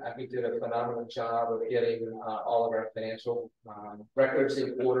Ruth, I think, did a phenomenal job of getting all of our financial records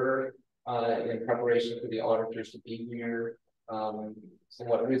in order in preparation for the auditors to be here. So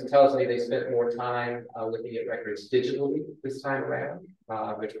what Ruth tells me, they spent more time looking at records digitally this time around,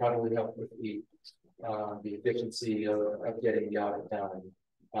 which probably helped with the efficiency of getting the audit done.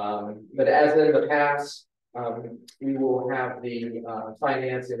 But as in the past, we will have the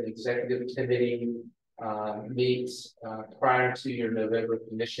finance and executive committee meet prior to your November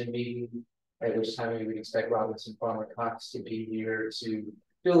commission meeting, at which time we would expect Robinson Farmer Cox to be here to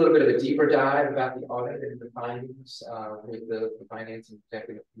do a little bit of a deeper dive about the audit and the findings with the finance and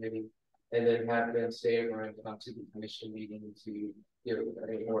executive committee, and then have them stay over and come to the commission meeting to give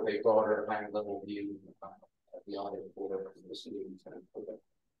a more of a broader higher level view of the audit for this meeting.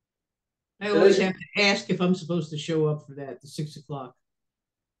 I always have to ask if I'm supposed to show up for that, the 6 o'clock.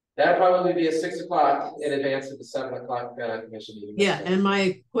 That'll probably be at 6 o'clock in advance of the 7 o'clock commission meeting. Yeah, and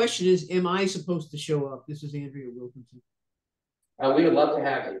my question is, am I supposed to show up? This is Andrea Wilkinson. We would love to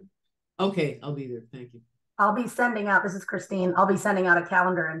have you. Okay, I'll be there. Thank you. I'll be sending out, this is Christine, I'll be sending out a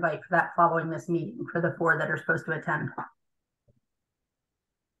calendar invite for that following this meeting for the 4 that are supposed to attend.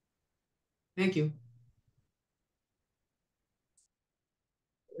 Thank you.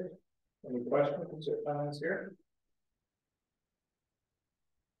 Any questions or comments here?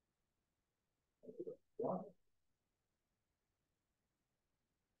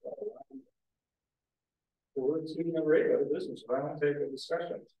 We're to number 8 of the business roundtable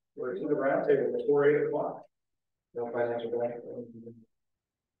discussion. We're to the roundtable before 8 o'clock. No financial benefit.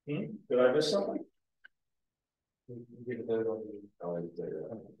 Did I miss something?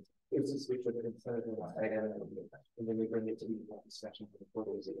 It's a switch of the consent item, and then we bring it to the discussion for the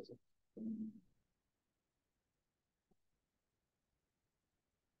photos.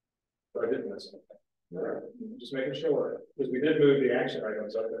 But I didn't miss something. All right. Just making sure, because we did move the action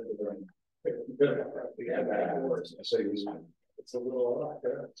items up into the it's a little off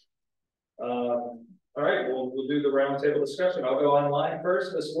there. All right, we'll do the roundtable discussion. I'll go online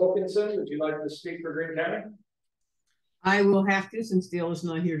first. Ms. Wilkinson, would you like to speak for Greene County? I will have to, since Dale is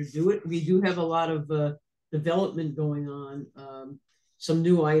not here to do it. We do have a lot of development going on, some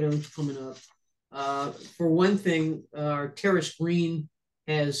new items coming up. For one thing, our Terrace Greene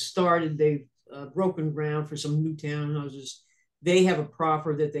has started. They've broken ground for some new townhouses. They have a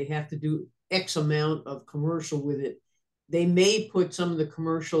proffer that they have to do X amount of commercial with it. They may put some of the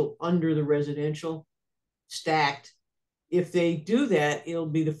commercial under the residential stacked. If they do that, it'll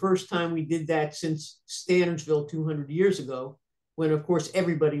be the first time we did that since Standardsville 200 years ago, when of course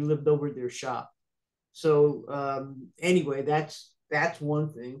everybody lived over their shop. So anyway, that's one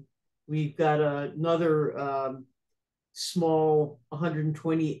thing. We've got another small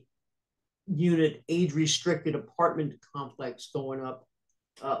 120 unit age restricted apartment complex going up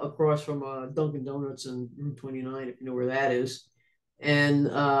across from Dunkin' Donuts and Route 29, if you know where that is. And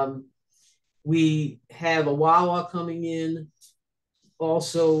we have a Wawa coming in.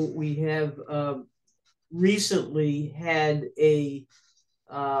 Also, we have recently had a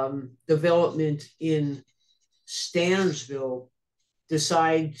development in Standardsville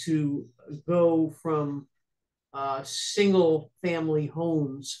decide to go from single family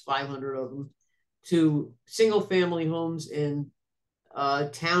homes, 500 of them, to single family homes and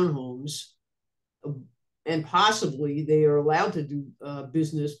townhomes, and possibly they are allowed to do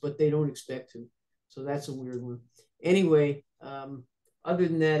business, but they don't expect to. So that's a weird one. Anyway, other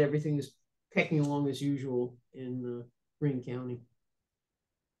than that, everything is pecking along as usual in Greene County.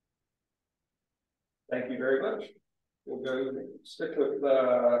 Thank you very much. We'll go stick with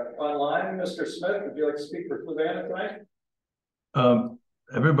online. Mr. Smith, would you like to speak for Fluvanna tonight?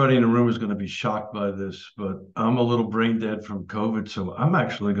 Everybody in the room is going to be shocked by this, but I'm a little brain dead from COVID, so I'm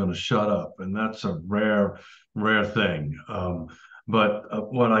actually going to shut up, and that's a rare thing.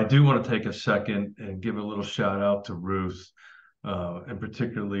 But what I do want to take a second and give a little shout out to Ruth, and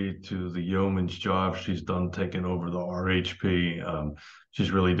particularly to the yeoman's job she's done taking over the RHP.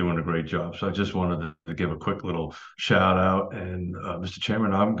 She's really doing a great job. So I just wanted to give a quick little shout out. And Mr.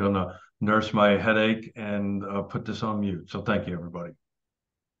 Chairman, I'm going to nurse my headache and put this on mute. So thank you, everybody.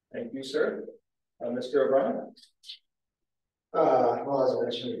 Thank you, sir. Mr. O'Brien? Well, as I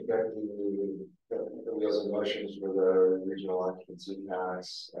mentioned, we've got the wheels in motions for the regional occupancy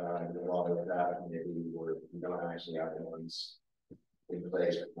tax, and along with that, maybe we don't actually have ones in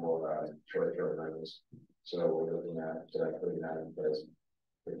place for short-term rentals. So we're looking at putting that in place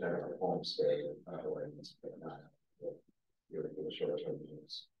for kind of a homestay ordinance, but not really for the short-term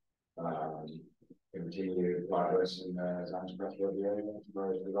use. Continued progress in the Zion's Crossroad area as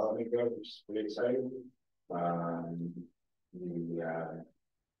far as development goes, which is pretty exciting. The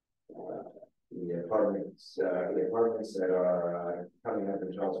apartments that are coming up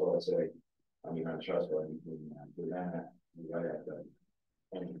in Charlottesville, not Charlottesville, in Fluvanna, right at the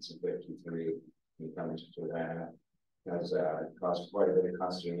entrance of 53, coming to Fluvanna, has caused quite a bit of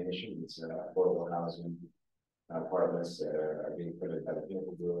consternation. It's affordable housing apartments that are being put in by the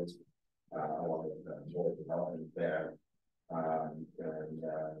Pinnacle Brewers, along with more development there.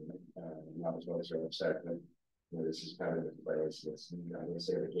 Not as well as you're upset that this is kind of the place that's, I'm going to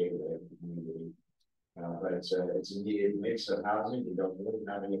say, the gateway of the community. But it's a needed mix of housing. We don't really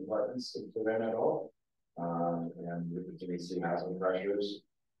have any apartments to prevent at all. And we continue to see housing pressures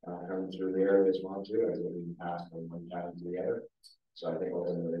coming through the area as well too, as we pass from one town to the other. So I think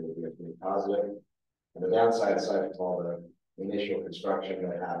ultimately it will be a pretty positive. And the downside, aside from all the initial construction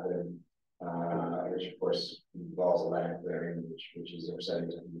that happened which of course involves land clearing, which is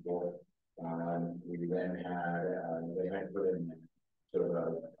upsetting to people. We then had they had put in sort of a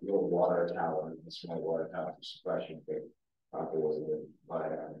little water tower, a small water tower for suppression, but there wasn't by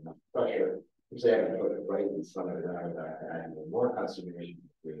enough pressure, which they had to put right in front of the ground without adding more conservation,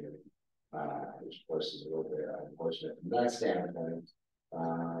 which of course is a little bit unfortunate from that standpoint.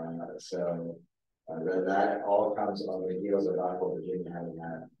 That all comes on the heels of Aqua Virginia having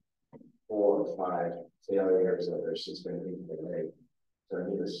had 4 or 5 failures of their system in the lake. So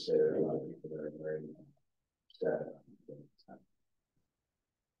needless to say, there are a lot of people that are very upset.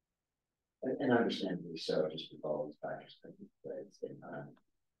 And understandably so, just with all these factors taking place at the same time.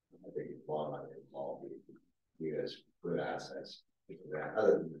 I think it's long on it all viewed as good assets.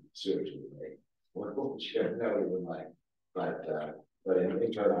 Other than the sewage in the lake, which I know even like, but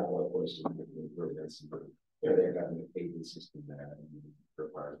in turn, of course, improvements. They've got an AV system there and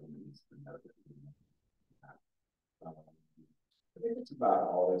requires I think it's about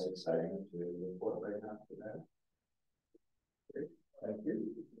all that's exciting to report right now for that. Great. Thank you.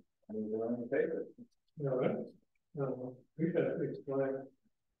 Anyone in favor? All right. We've got to explain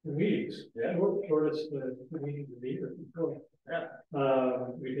the meetings. Yeah. Shortest the meeting to be. Yeah.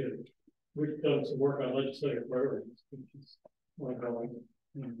 We've done some work on legislative priorities, which is ongoing.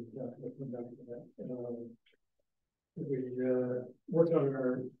 And we'll come back to that. We worked on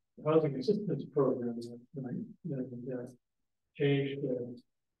our housing assistance program and changed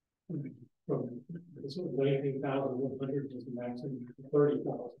from 19,100 to the maximum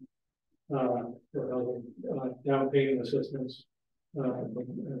 30,000 for housing down payment assistance,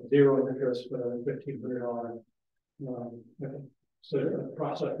 zero interest, $1,500. So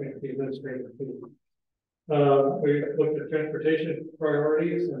processing the administrative fee. We looked at transportation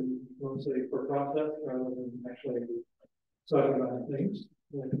priorities and mostly for process rather than actually talking about things.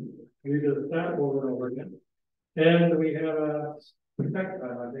 We did that over and over again. And we have a tech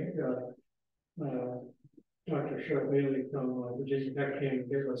time, I think. Dr. Sharp Bailey from Virginia Tech came and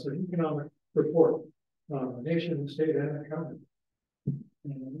gave us an economic report on the nation, state, and county.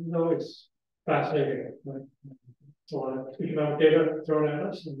 And it's always fascinating. Like, a lot of economic data thrown at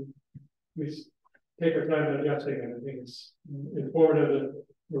us, and we take our time digesting it. I think it's informative that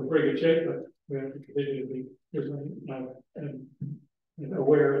we're in pretty good shape, but we have to continue to be and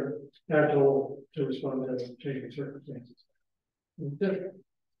aware and agile to respond to changing circumstances.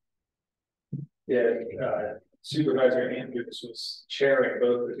 Yeah, Supervisor Andrews was chairing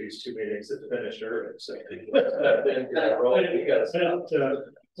both of these 2 meetings that finished early, so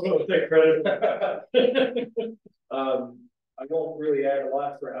well, take credit. I won't really add a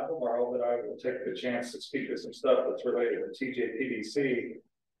lot for Albemarle, but I will take the chance to speak to some stuff that's related to TJPDC.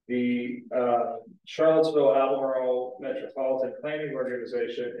 The Charlottesville Albemarle Metropolitan Planning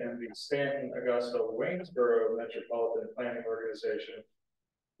Organization and the Stanton Augusta Waynesboro Metropolitan Planning Organization.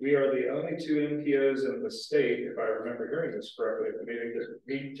 We are the only 2 MPOs in the state, if I remember hearing this correctly, at the meeting, that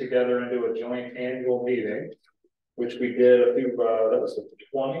meet together and do a joint annual meeting, which we did a few, that was the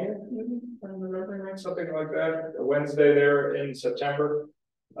 20th, if I remember right, something like that, a Wednesday there in September.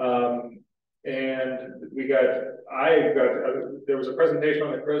 And there was a presentation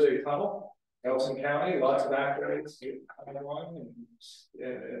on the Crozet Tunnel, Nelson County, lots of activities coming along,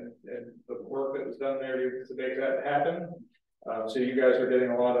 and the work that was done there to make that happen. So you guys are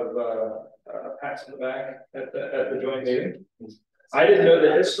getting a lot of pats on the back at the joint meeting. I didn't know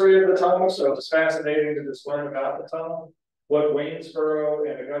the history of the tunnel, so it was fascinating to just learn about the tunnel. What Waynesboro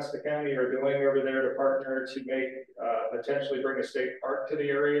and Augusta County are doing over there to partner to make potentially bring a state park to the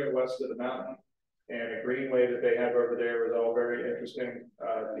area west of the mountain, and a greenway that they have over there was all very interesting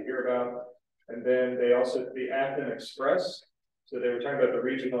to hear about. And then they also the Athens Express. So they were talking about the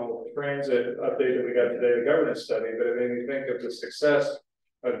regional transit update that we got today, the governance study, but it made me think of the success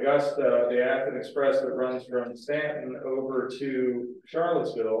of Augusta, the Athens Express that runs from Stanton over to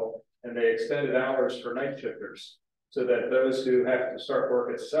Charlottesville, and they extended hours for night shifters, so that those who have to start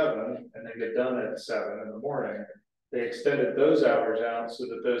work at 7 and they get done at 7 in the morning, they extended those hours out so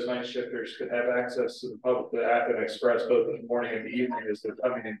that those night shifters could have access to the public, the Athens Express, both in the morning and the evening as they're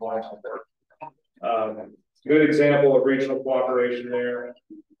coming and going to work. Good example of regional cooperation there.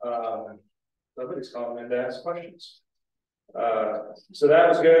 Somebody's calling in to ask questions. So that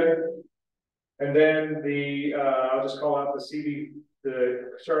was good. And then I'll just call out the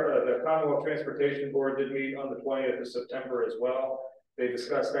Commonwealth Transportation Board did meet on the 20th of September as well. They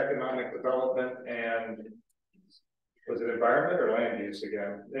discussed economic development and was it environment or land use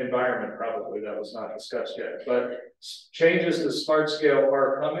again? Environment, probably, that was not discussed yet, but changes to smart scale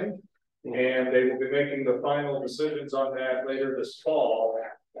are coming, and they will be making the final decisions on that later this fall.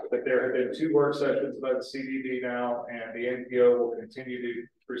 But There have been 2 work sessions by the CDD now, and the NPO will continue to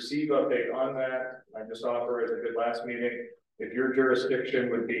receive update on that. I just offer as a good last meeting, if your jurisdiction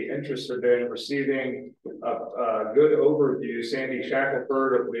would be interested in receiving a good overview, Sandy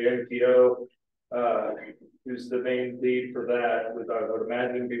Shackelford of the NPO, who's the main lead for that, I would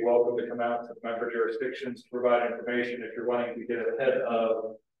imagine be welcome to come out to the member jurisdictions to provide information if you're wanting to get ahead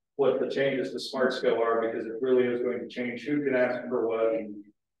of what the changes to SmartScale are, because it really is going to change who can ask for what, and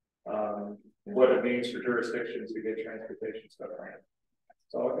what it means for jurisdictions to get transportation stuff right.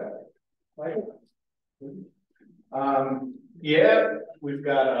 That's all I got. Michael? Yeah, we've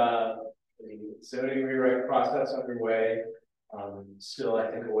got a zoning rewrite process underway. Still, I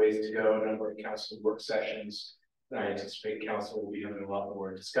think a ways to go, a number of council work sessions. I anticipate council will be having a lot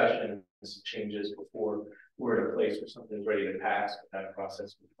more discussion and some changes before we're in a place where something's ready to pass, but that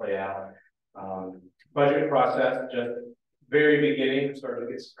process will play out. Budget process, just very beginning, starting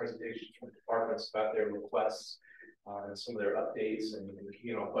to get some presentations from departments about their requests and some of their updates, and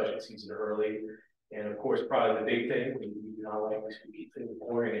budget season early. And of course, probably the big thing, we do not like to keep things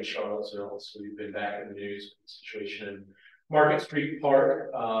boring in Charlottesville, so we've been back in the news with the situation in Market Street Park.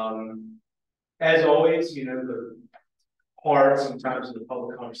 As always, the hard sometimes in the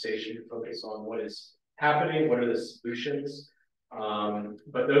public conversation to focus on what is happening, what are the solutions.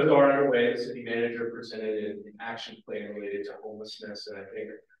 But those are underway. The city manager presented an action plan related to homelessness, and I think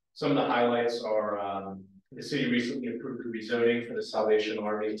some of the highlights are the city recently approved a rezoning for the Salvation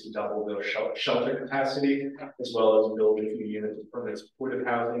Army to double their shelter capacity, as well as build a few units of permanent supportive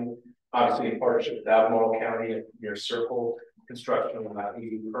housing. Obviously, in partnership with Albemarle County and Premier Circle, construction of about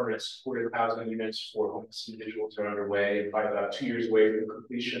 80 permanent supportive housing units for homeless individuals are underway, and probably about 2 years away from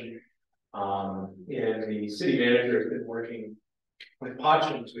completion. And the city manager has been working with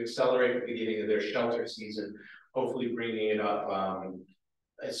Podcham to accelerate the beginning of their shelter season, hopefully bringing it up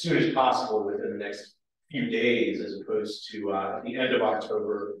as soon as possible within the next few days, as opposed to the end of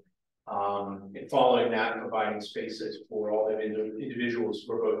October. And following that, providing spaces for all the individuals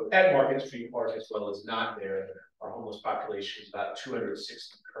who are both at Market Street Park as well as not there. Our homeless population is about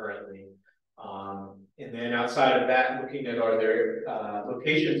 260 currently. And then outside of that, looking at are there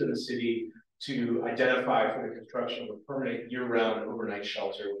locations in the city to identify for the construction of a permanent year-round overnight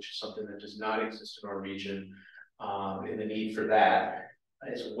shelter, which is something that does not exist in our region, and the need for that,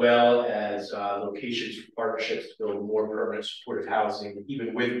 as well as locations for partnerships to build more permanent supportive housing.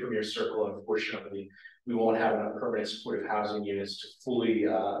 Even with Premier Circle, unfortunately, we won't have enough permanent supportive housing units to fully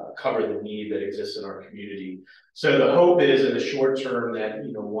cover the need that exists in our community. So the hope is in the short term that,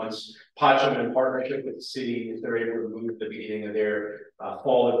 once Podcham in partnership with the city, if they're able to move the beginning of their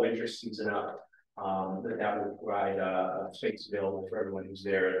fall and winter season up, that will provide space available for everyone who's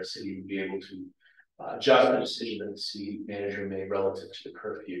there, and the city would be able to adjust the decision that the city manager made relative to the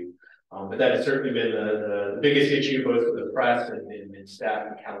curfew. But that has certainly been the biggest issue, both for the press and staff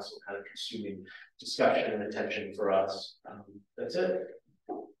and council, kind of consuming discussion and attention for us. That's it.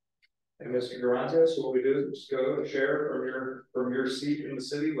 And Mr. Durante, so what we do is just go share from your seat in the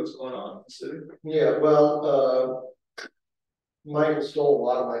city, what's going on in the city. Yeah, well, Michael stole a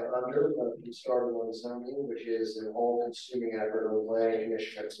lot of my thunder when he started on zoning, which is an all-consuming effort of the planning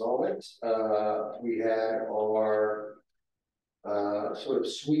commission at the moment. We had our sort of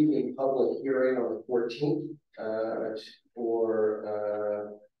sweeping public hearing on the 14th for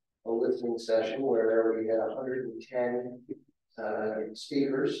a listening session where we had 110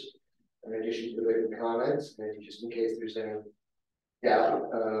 speakers, in addition to written comments. And just in case there's any doubt,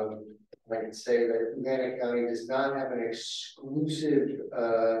 I can say that Fluvanna County does not have an exclusive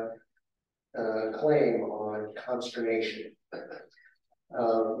claim on consternation.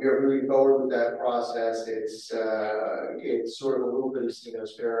 We are moving forward with that process. It's sort of a little bit of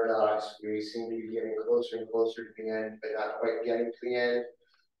Steno's paradox. We seem to be getting closer and closer to the end, but not quite getting to the end.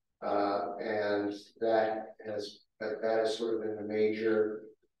 And that has sort of been the major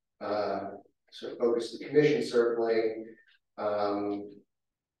sort of focus of the commission, certainly.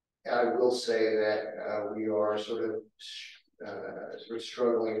 I will say that we are sort of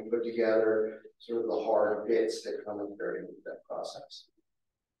struggling to put together sort of the hard bits that come in during that process.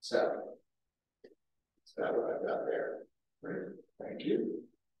 So that's about what I've got there. Great, thank you.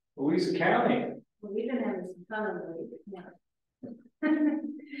 Louisa County. Well, we've been having some fun lately.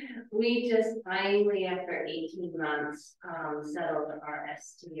 We just finally, after 18 months, settled our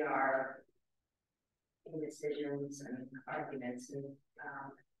STR indecisions and arguments, and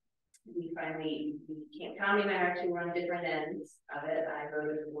we finally, the county and I actually were on different ends of it. I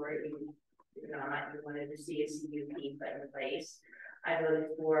voted for it, you wanted to see a CUP put in place. I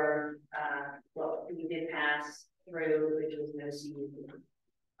voted for what we did pass through, which was no CUP.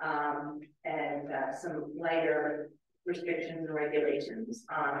 and some lighter restrictions and regulations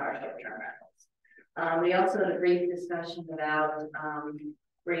on our short-term rentals. We also had a brief discussion about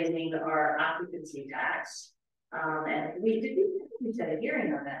raising our occupancy tax. And we set a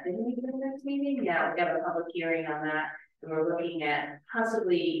hearing on that, didn't we, for the next meeting? Yeah, we got a public hearing on that. And we're looking at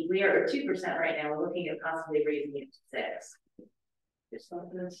possibly, we are at 2% right now, we're looking at possibly raising it to 6%. Just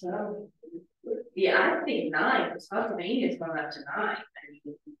something that's yeah, I think 9, because Pennsylvania is going up to 9.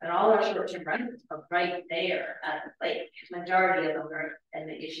 And all our short-term rentals are right there at the lake. Majority of them are, and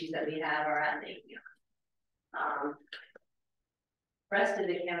the issues that we have are at the rest of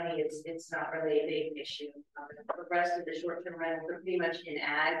the county, it's not really a big issue. The rest of the short-term rentals are pretty much in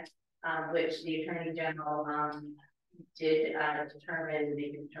ag, which the Attorney General did determine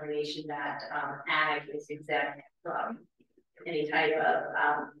the determination that ag is exempt from any type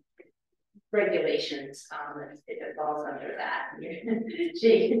of regulations. It falls under that.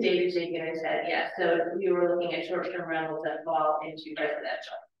 David shaking his head, yeah. So we were looking at short-term rentals that fall into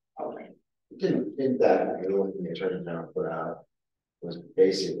residential only. Didn't that rule the Attorney General put out was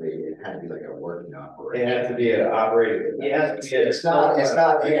basically it had to be like a working operation. It has to be an operating. Yeah, it's not a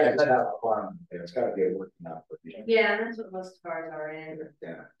requirement. It's got to be a working operation. Yeah, that's what most cars are in.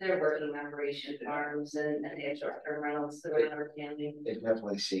 Yeah, they're working operation farms and they have short-term rentals around our county. It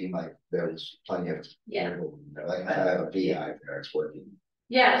definitely seemed like there was plenty of like I have a VI there, it's working.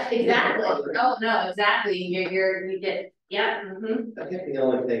 Yeah, exactly. Oh no, exactly. You get I think the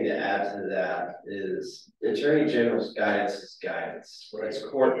only thing to add to that is the Attorney General's guidance is guidance. It's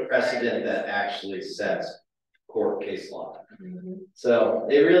court precedent that actually sets court case law. So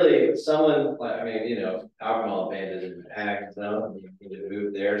it really, someone like, I mean, you know, Albemarle abandoned in the ag zone, you need to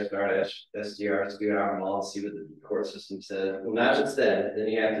move there, start SDR, scoot Albemarle and see what the court system says. Well, not just then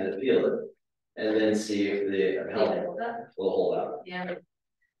you have to appeal it and then see if the appellate will hold out. Yeah.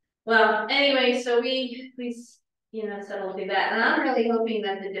 Well, anyway, so we settle through that. And I'm really hoping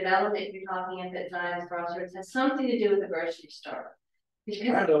that the development you're talking at that Zions Crossroads has something to do with the grocery store. Because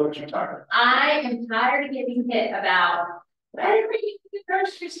I know what you're talking about. I am tired of getting hit about, why are we the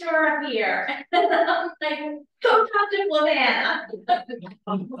grocery store up here? I'm like, go talk to Fluvanna.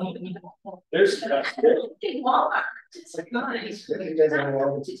 There's Walmart. It's nice.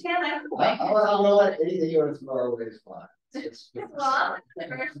 I'll let anything you want to throw away is fine. Well, the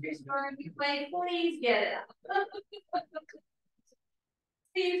grocery store you play, please get it.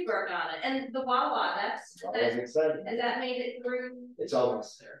 Please work on it. And the Wawa, has that made it through? It's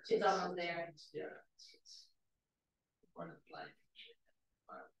almost there. It's almost there. Yeah.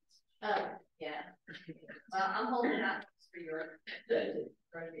 Oh, yeah. Well, I'm holding out for your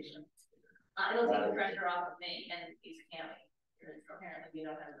renovation. It'll take the pressure off of me and East County. Apparently, we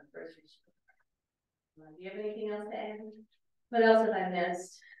don't have a grocery store. Do you have anything else to add? What else have I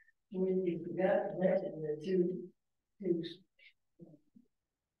missed? You forgot to mention the two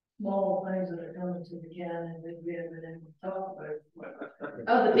small things that are coming to the county that we haven't been able to talk about.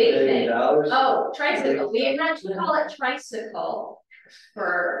 Oh, the big thing. Oh, tricycle. We actually call it tricycle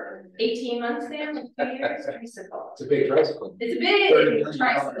for 18 months now, 2 years. Tricycle. It's a big tricycle. It's a big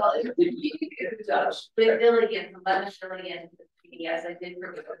tricycle. It's with Billigan, 11 billion. Yes, I did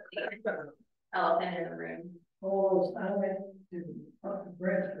forget the elephant in the room. Oh, I went to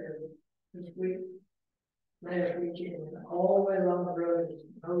Brentford this week, last weekend, all the way along the road,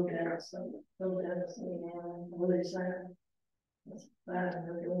 go down some, what they say? That's fine,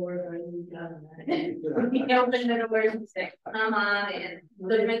 the door, where you done that. You open the doors and say, come on in.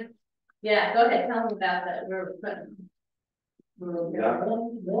 Yeah, go ahead, tell them about that.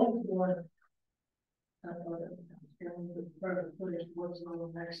 One, I thought it was the first place was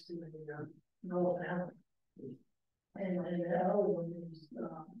on next to the North Allen. And the other one is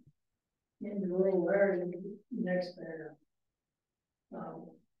in the rural area next there.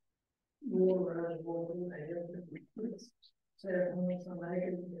 Rural reservoir, they have certain some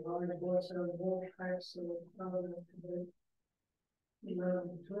acres, the large board, so more types of other 11,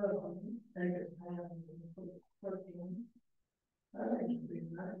 12 acres have 14. I think it'd be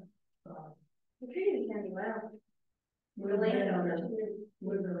nice. The treaty can be well.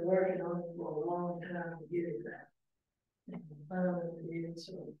 We've been working on it for a long time to get it back. And finally we did,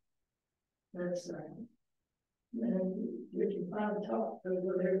 so that's and we can finally talk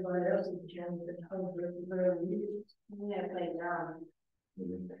with everybody else in the county that comes very years. Yeah, play down.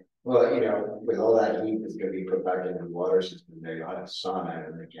 Well, you know, with all that heat that's going to be put back into the water system, they ought to sauna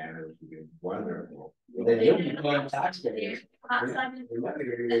in the Canada, which would be wonderful. And then you'll be paying taxpayers.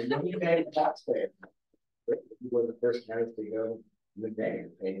 You pay taxpayers. You were the first county to go The day,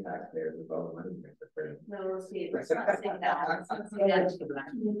 pay taxpayers with all the money. No, we'll see. Let's not say that. Let's not say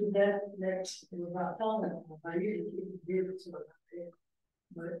that. That's about falling. I usually give it to them.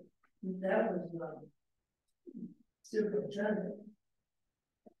 But that was, superintendent.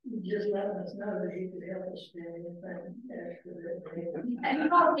 Just letting us know that he could help us do anything after that. And he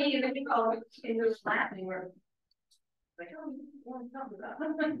called me, and then he called me, and he was laughing, we're like, oh, what are you talking about?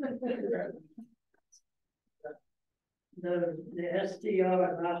 The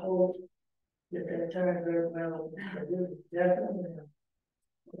SDR, and I hope that turns out well. It is definitely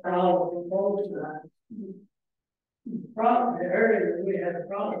a problem for both sides. The problem, the area that we had a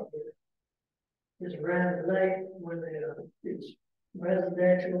problem with is around the lake when it's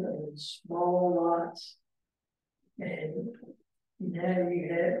residential and small lots. And now you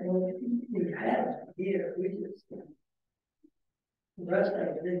have here, we just, the rest of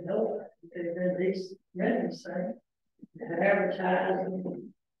it didn't know it. Then these renters say,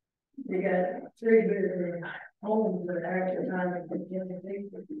 advertising, they got 3 bedroom homes that are advertising for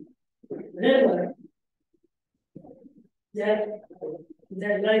people. But anyway, that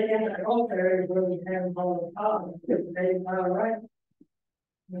lake in the old area where we have all the problems, they are right.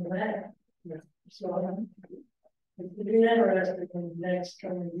 With that, so it's to be interesting in the next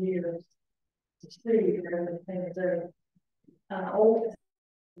coming years to see everything that I hope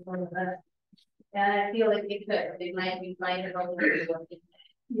from that. And I feel like it could, it might be fine if I'm working.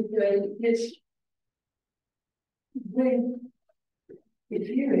 It's when, if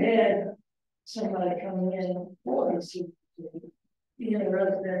you had somebody coming in for us, in a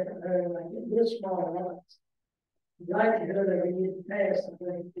residential area like this small lots, likelihood of it getting passed, I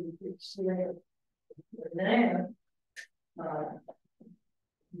think it's slim. But now,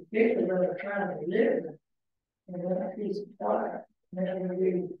 the people that are trying to live in that piece of fire, that would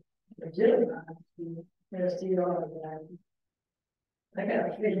be legitimized to SDR. I got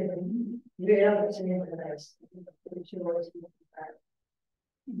a feeling you haven't seen the next.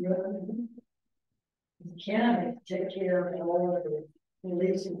 The county take care of all of the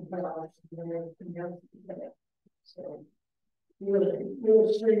policing problems and everything else. So we'll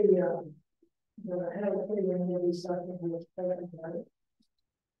see. I have a feeling there'll be something that's talking about it.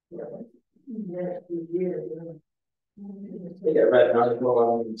 Next few years. I think I read an article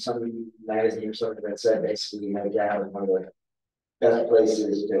on some magazine or something that said basically Medgar is one of the best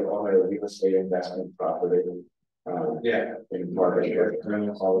places to own a real estate investment property. Yeah, in market. It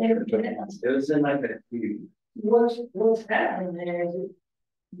was in like that. What's happening there is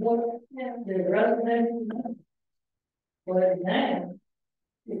the residential, but now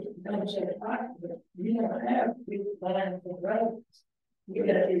it becomes a factor. You don't have people buying for residents. You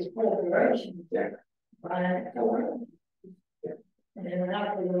got these corporations buying for them. And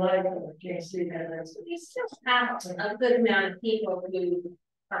I feel like I can't see that. We still have a good amount of people who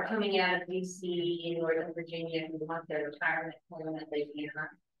are coming out of DC and Northern Virginia who want their retirement home that they can.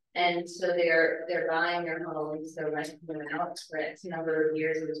 And so they're buying their homes, they're renting them out for X number of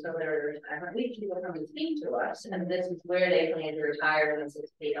years until their retirement. We people come and speak to us, and this is where they plan to retire once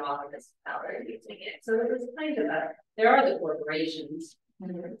it's paid off, and this is how they're using it. So it was kind of there are the corporations,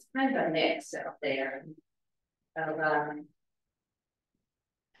 and it's kind of a mix out there of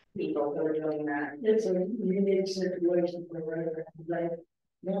people who are doing that. It's a unique situation for residents. Like,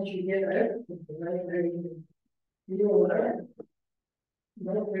 once you get it, you'll learn.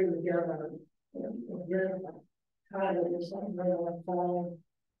 Don't really get tired of this something on phone.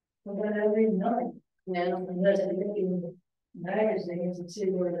 But every night, unless they look in magazines and see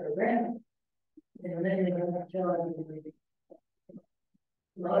where they're at, and then they're going to tell you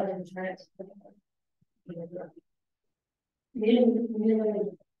large tax.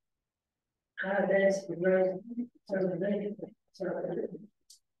 That's the road, so they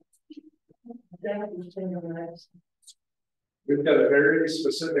that was generalized. We've got a very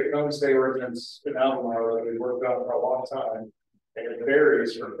specific homestay ordinance in Albemarle that we've worked on for a long time. And it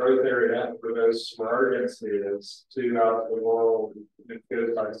varies from growth area for those emergencies to out the rural, it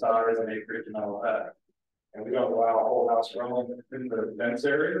goes by size and acreage and all that. And we don't allow a whole house rental in the dense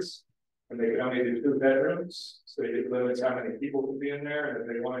areas. And they can only do 2 bedrooms. So it limits how many people can be in there. And if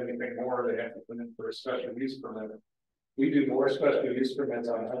they want anything more, they have to put in for a special use permit. We do more special use permits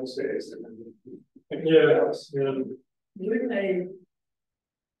on homestays than anything else. We may,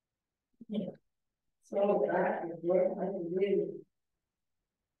 so back and work, I really,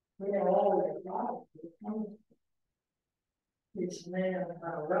 we're all involved. It's now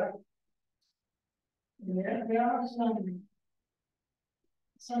right. Yeah, there are some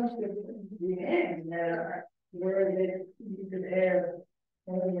we have there where you could have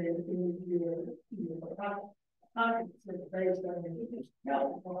only your occupancy based on the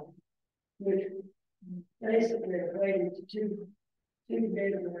health department, which basically equated to two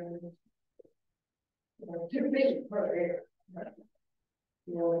bedrooms, two people per area.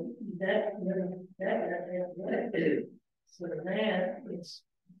 You know, that so that it's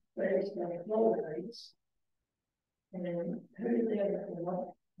based on flow rates. And who there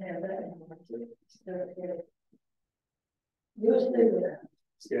will have that? We'll see that.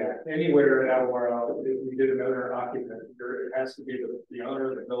 Yeah, anywhere in Albemarle, if we did an owner occupant, it has to be the owner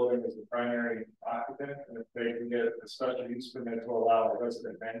of the building is the primary occupant, and if they can get a special use permit to allow a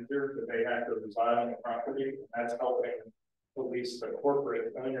resident manager, that they have to reside on the property, that's helping police the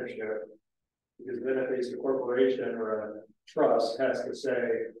corporate ownership. Because then if it's a corporation or a trust has to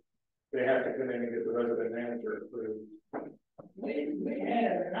say they have to come in and get the resident manager approved. We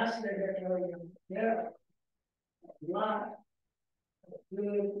have, and I said that earlier, yeah, a lot of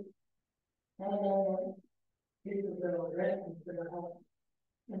good homeowner people that are renting for their home.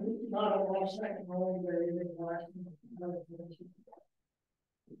 And not a lot of second home, but it is Washington.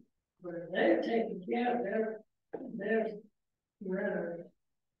 But they're taking care of their renters,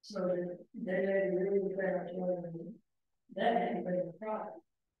 so that they really family, that ain't been a problem.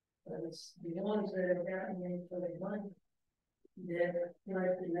 But it's the ones that have gotten in for the money that,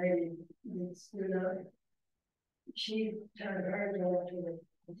 like the lady that stood up, she turned her door to the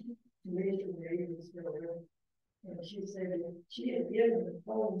Louisa building, and she said that she had given the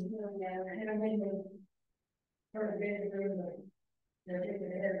phone and I made her bedroom that they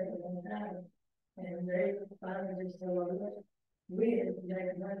could have it one time, and they finally just told her, look, we had to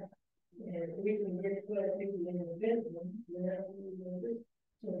make money, and if we can get 12 people in the bedroom, then that's what we're going to do.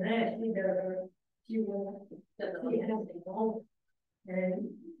 So now she won't, she has to go. And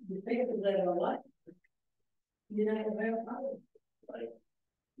the people that are like, you know, have a problem. Like,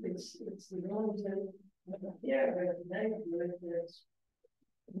 it's the ones that, yeah, but the neighborhood that's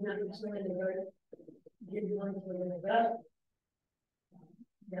not concerned about getting money for the investment.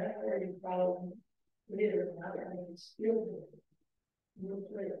 That's where the problem is, and I think it's still real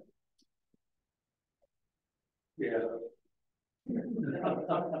clear. Yeah.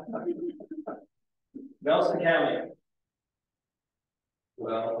 Nelson County.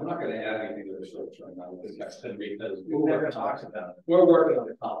 Well, I'm not going to add anything to the short term now because we never talked about it. We're working on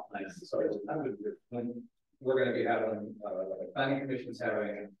the comp plan, so we're going to be having the planning commission's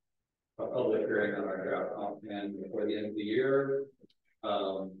having a public hearing on our draft comp plan before the end of the year.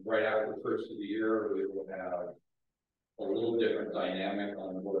 Right after the first of the year, we will have a little different dynamic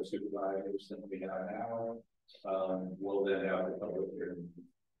on the board of supervisors than we have now. We'll then have the public hearing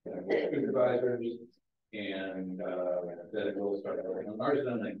on board of supervisors. And then we'll start working on our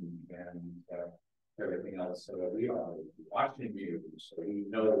zoning and everything else. So we are watching you, so you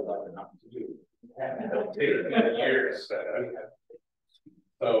know what not to do. It'll take many years.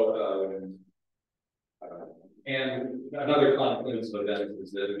 And another confluence of events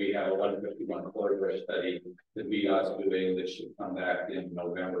is that we have a 151 corridor study that we are doing that should come back in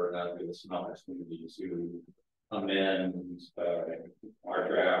November, and that'll give us an opportunity to amend our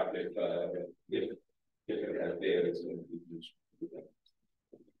draft if it has data that's going to be used.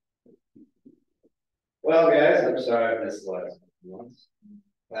 Well, guys, I'm sorry I missed last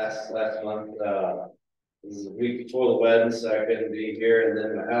month. This is a week before the wedding, so I couldn't be here, and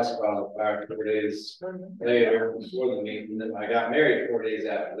then my house caught on fire 4 days later before the meeting. And then I got married 4 days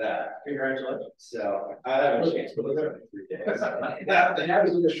after that. Congratulations. So I have a chance to live there 3 days. That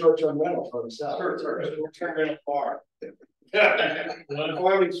happens in the short-term rental for himself. Short-term rental farm.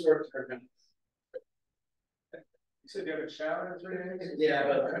 Farming short-term rental. You said you have a shower in 3 days? Yeah,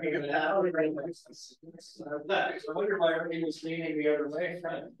 but I mean, I wonder why everybody was leaning the other way.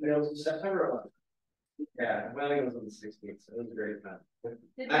 You know, September 11th. Yeah, my wedding was on the 16th, so it was a great time. Did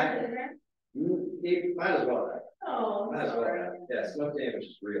you get in there? You might as well have. Oh, Might as well sorry. have. Yeah, smoke damage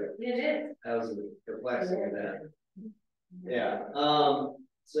is real. It is. That was a perplexing event. Yeah,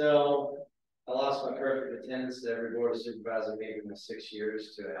 so I lost my perfect attendance to every board of supervisor meeting in my 6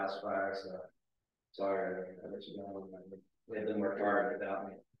 years to a house fire, so sorry, I let you know. They didn't work hard without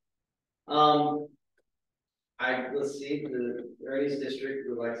me. Let's see, the Ernie's district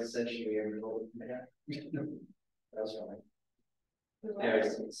would like to censure me every little man. That's fine.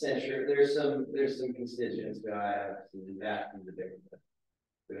 There's some constituents who I have to do that and the big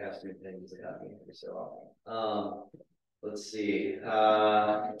who has to do things that happen every so often. Let's see.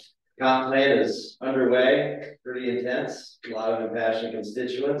 Comp plan is underway, pretty intense, a lot of impassioned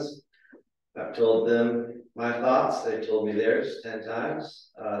constituents. I've told them my thoughts, they've told me theirs 10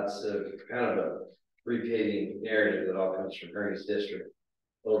 times. It's a kind of a repeating narrative that all comes from Ernie's district.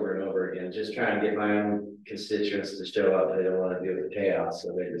 over and over again, just trying to get my own constituents to show up. They don't want to deal with chaos,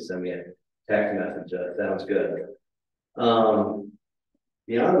 so they just send me a text message. Sounds good.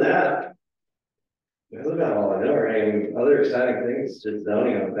 Beyond that, that's about all I know. Right? Other exciting things, just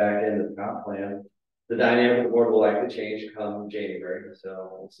zoning on the back end of the comp plan. The dynamic of the board will likely change come January, so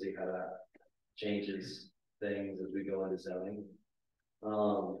we'll see how that changes things as we go into zoning.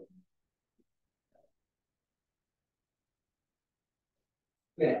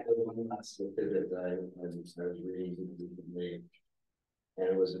 Yeah, one last tidbit that I was reading recently, and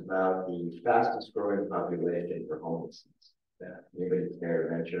it was about the fastest growing population for homelessness. That anybody care to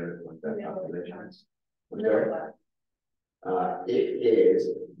venture what that population is? It is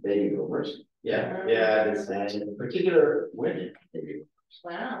baby boomers. Yeah, it's in particular women baby boomers.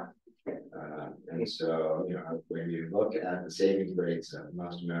 Wow. And so, when you look at the savings rates of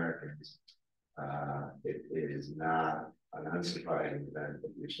most Americans, it is not an unsurprising event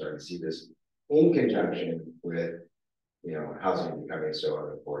that you're starting to see this in conjunction with, housing becoming so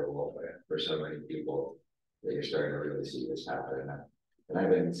unaffordable for so many people that you're starting to really see this happen. And I've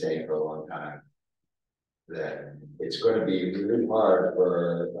been saying for a long time that it's going to be really hard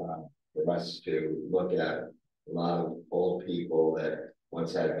for us to look at a lot of old people that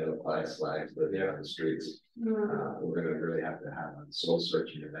once had middle class lives living on the streets. We're going to really have to have a soul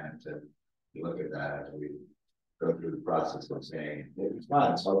searching event to look at that as we go through the process of saying, it's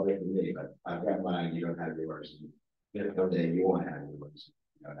fine, it's all good for me, but I've got mine, you don't have yours. And one day you won't have yours,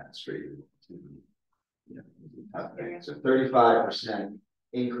 on that street. So 35%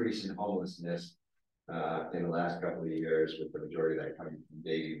 increase in homelessness in the last couple of years, with the majority of that coming from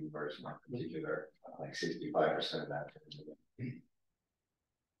baby boomers in particular, like 65% of that.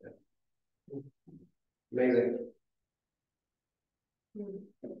 Amazing.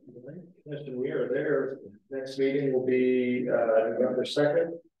 Commission, we are there. Next meeting will be November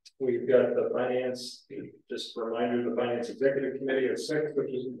 2nd. We've got the finance, just a reminder, the finance executive committee at 6,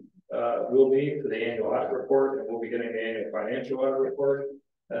 which is will meet for the annual audit report, and we'll be getting the annual financial audit report.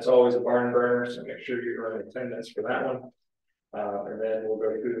 That's always a barn burner, so make sure you're in attendance for that one. And then we'll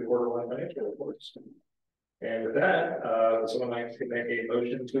go through the quarter one financial reports. And with that, someone like to make a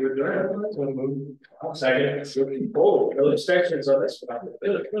motion to adjourn. Second. Oh, no abstentions on this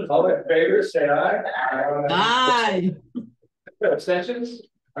one. All in favor, say aye. Aye. Abstentions?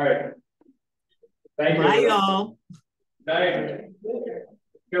 All right. Thank you. Bye, y'all. Night.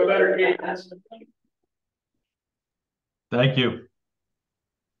 Feel better, Kate. Thank you.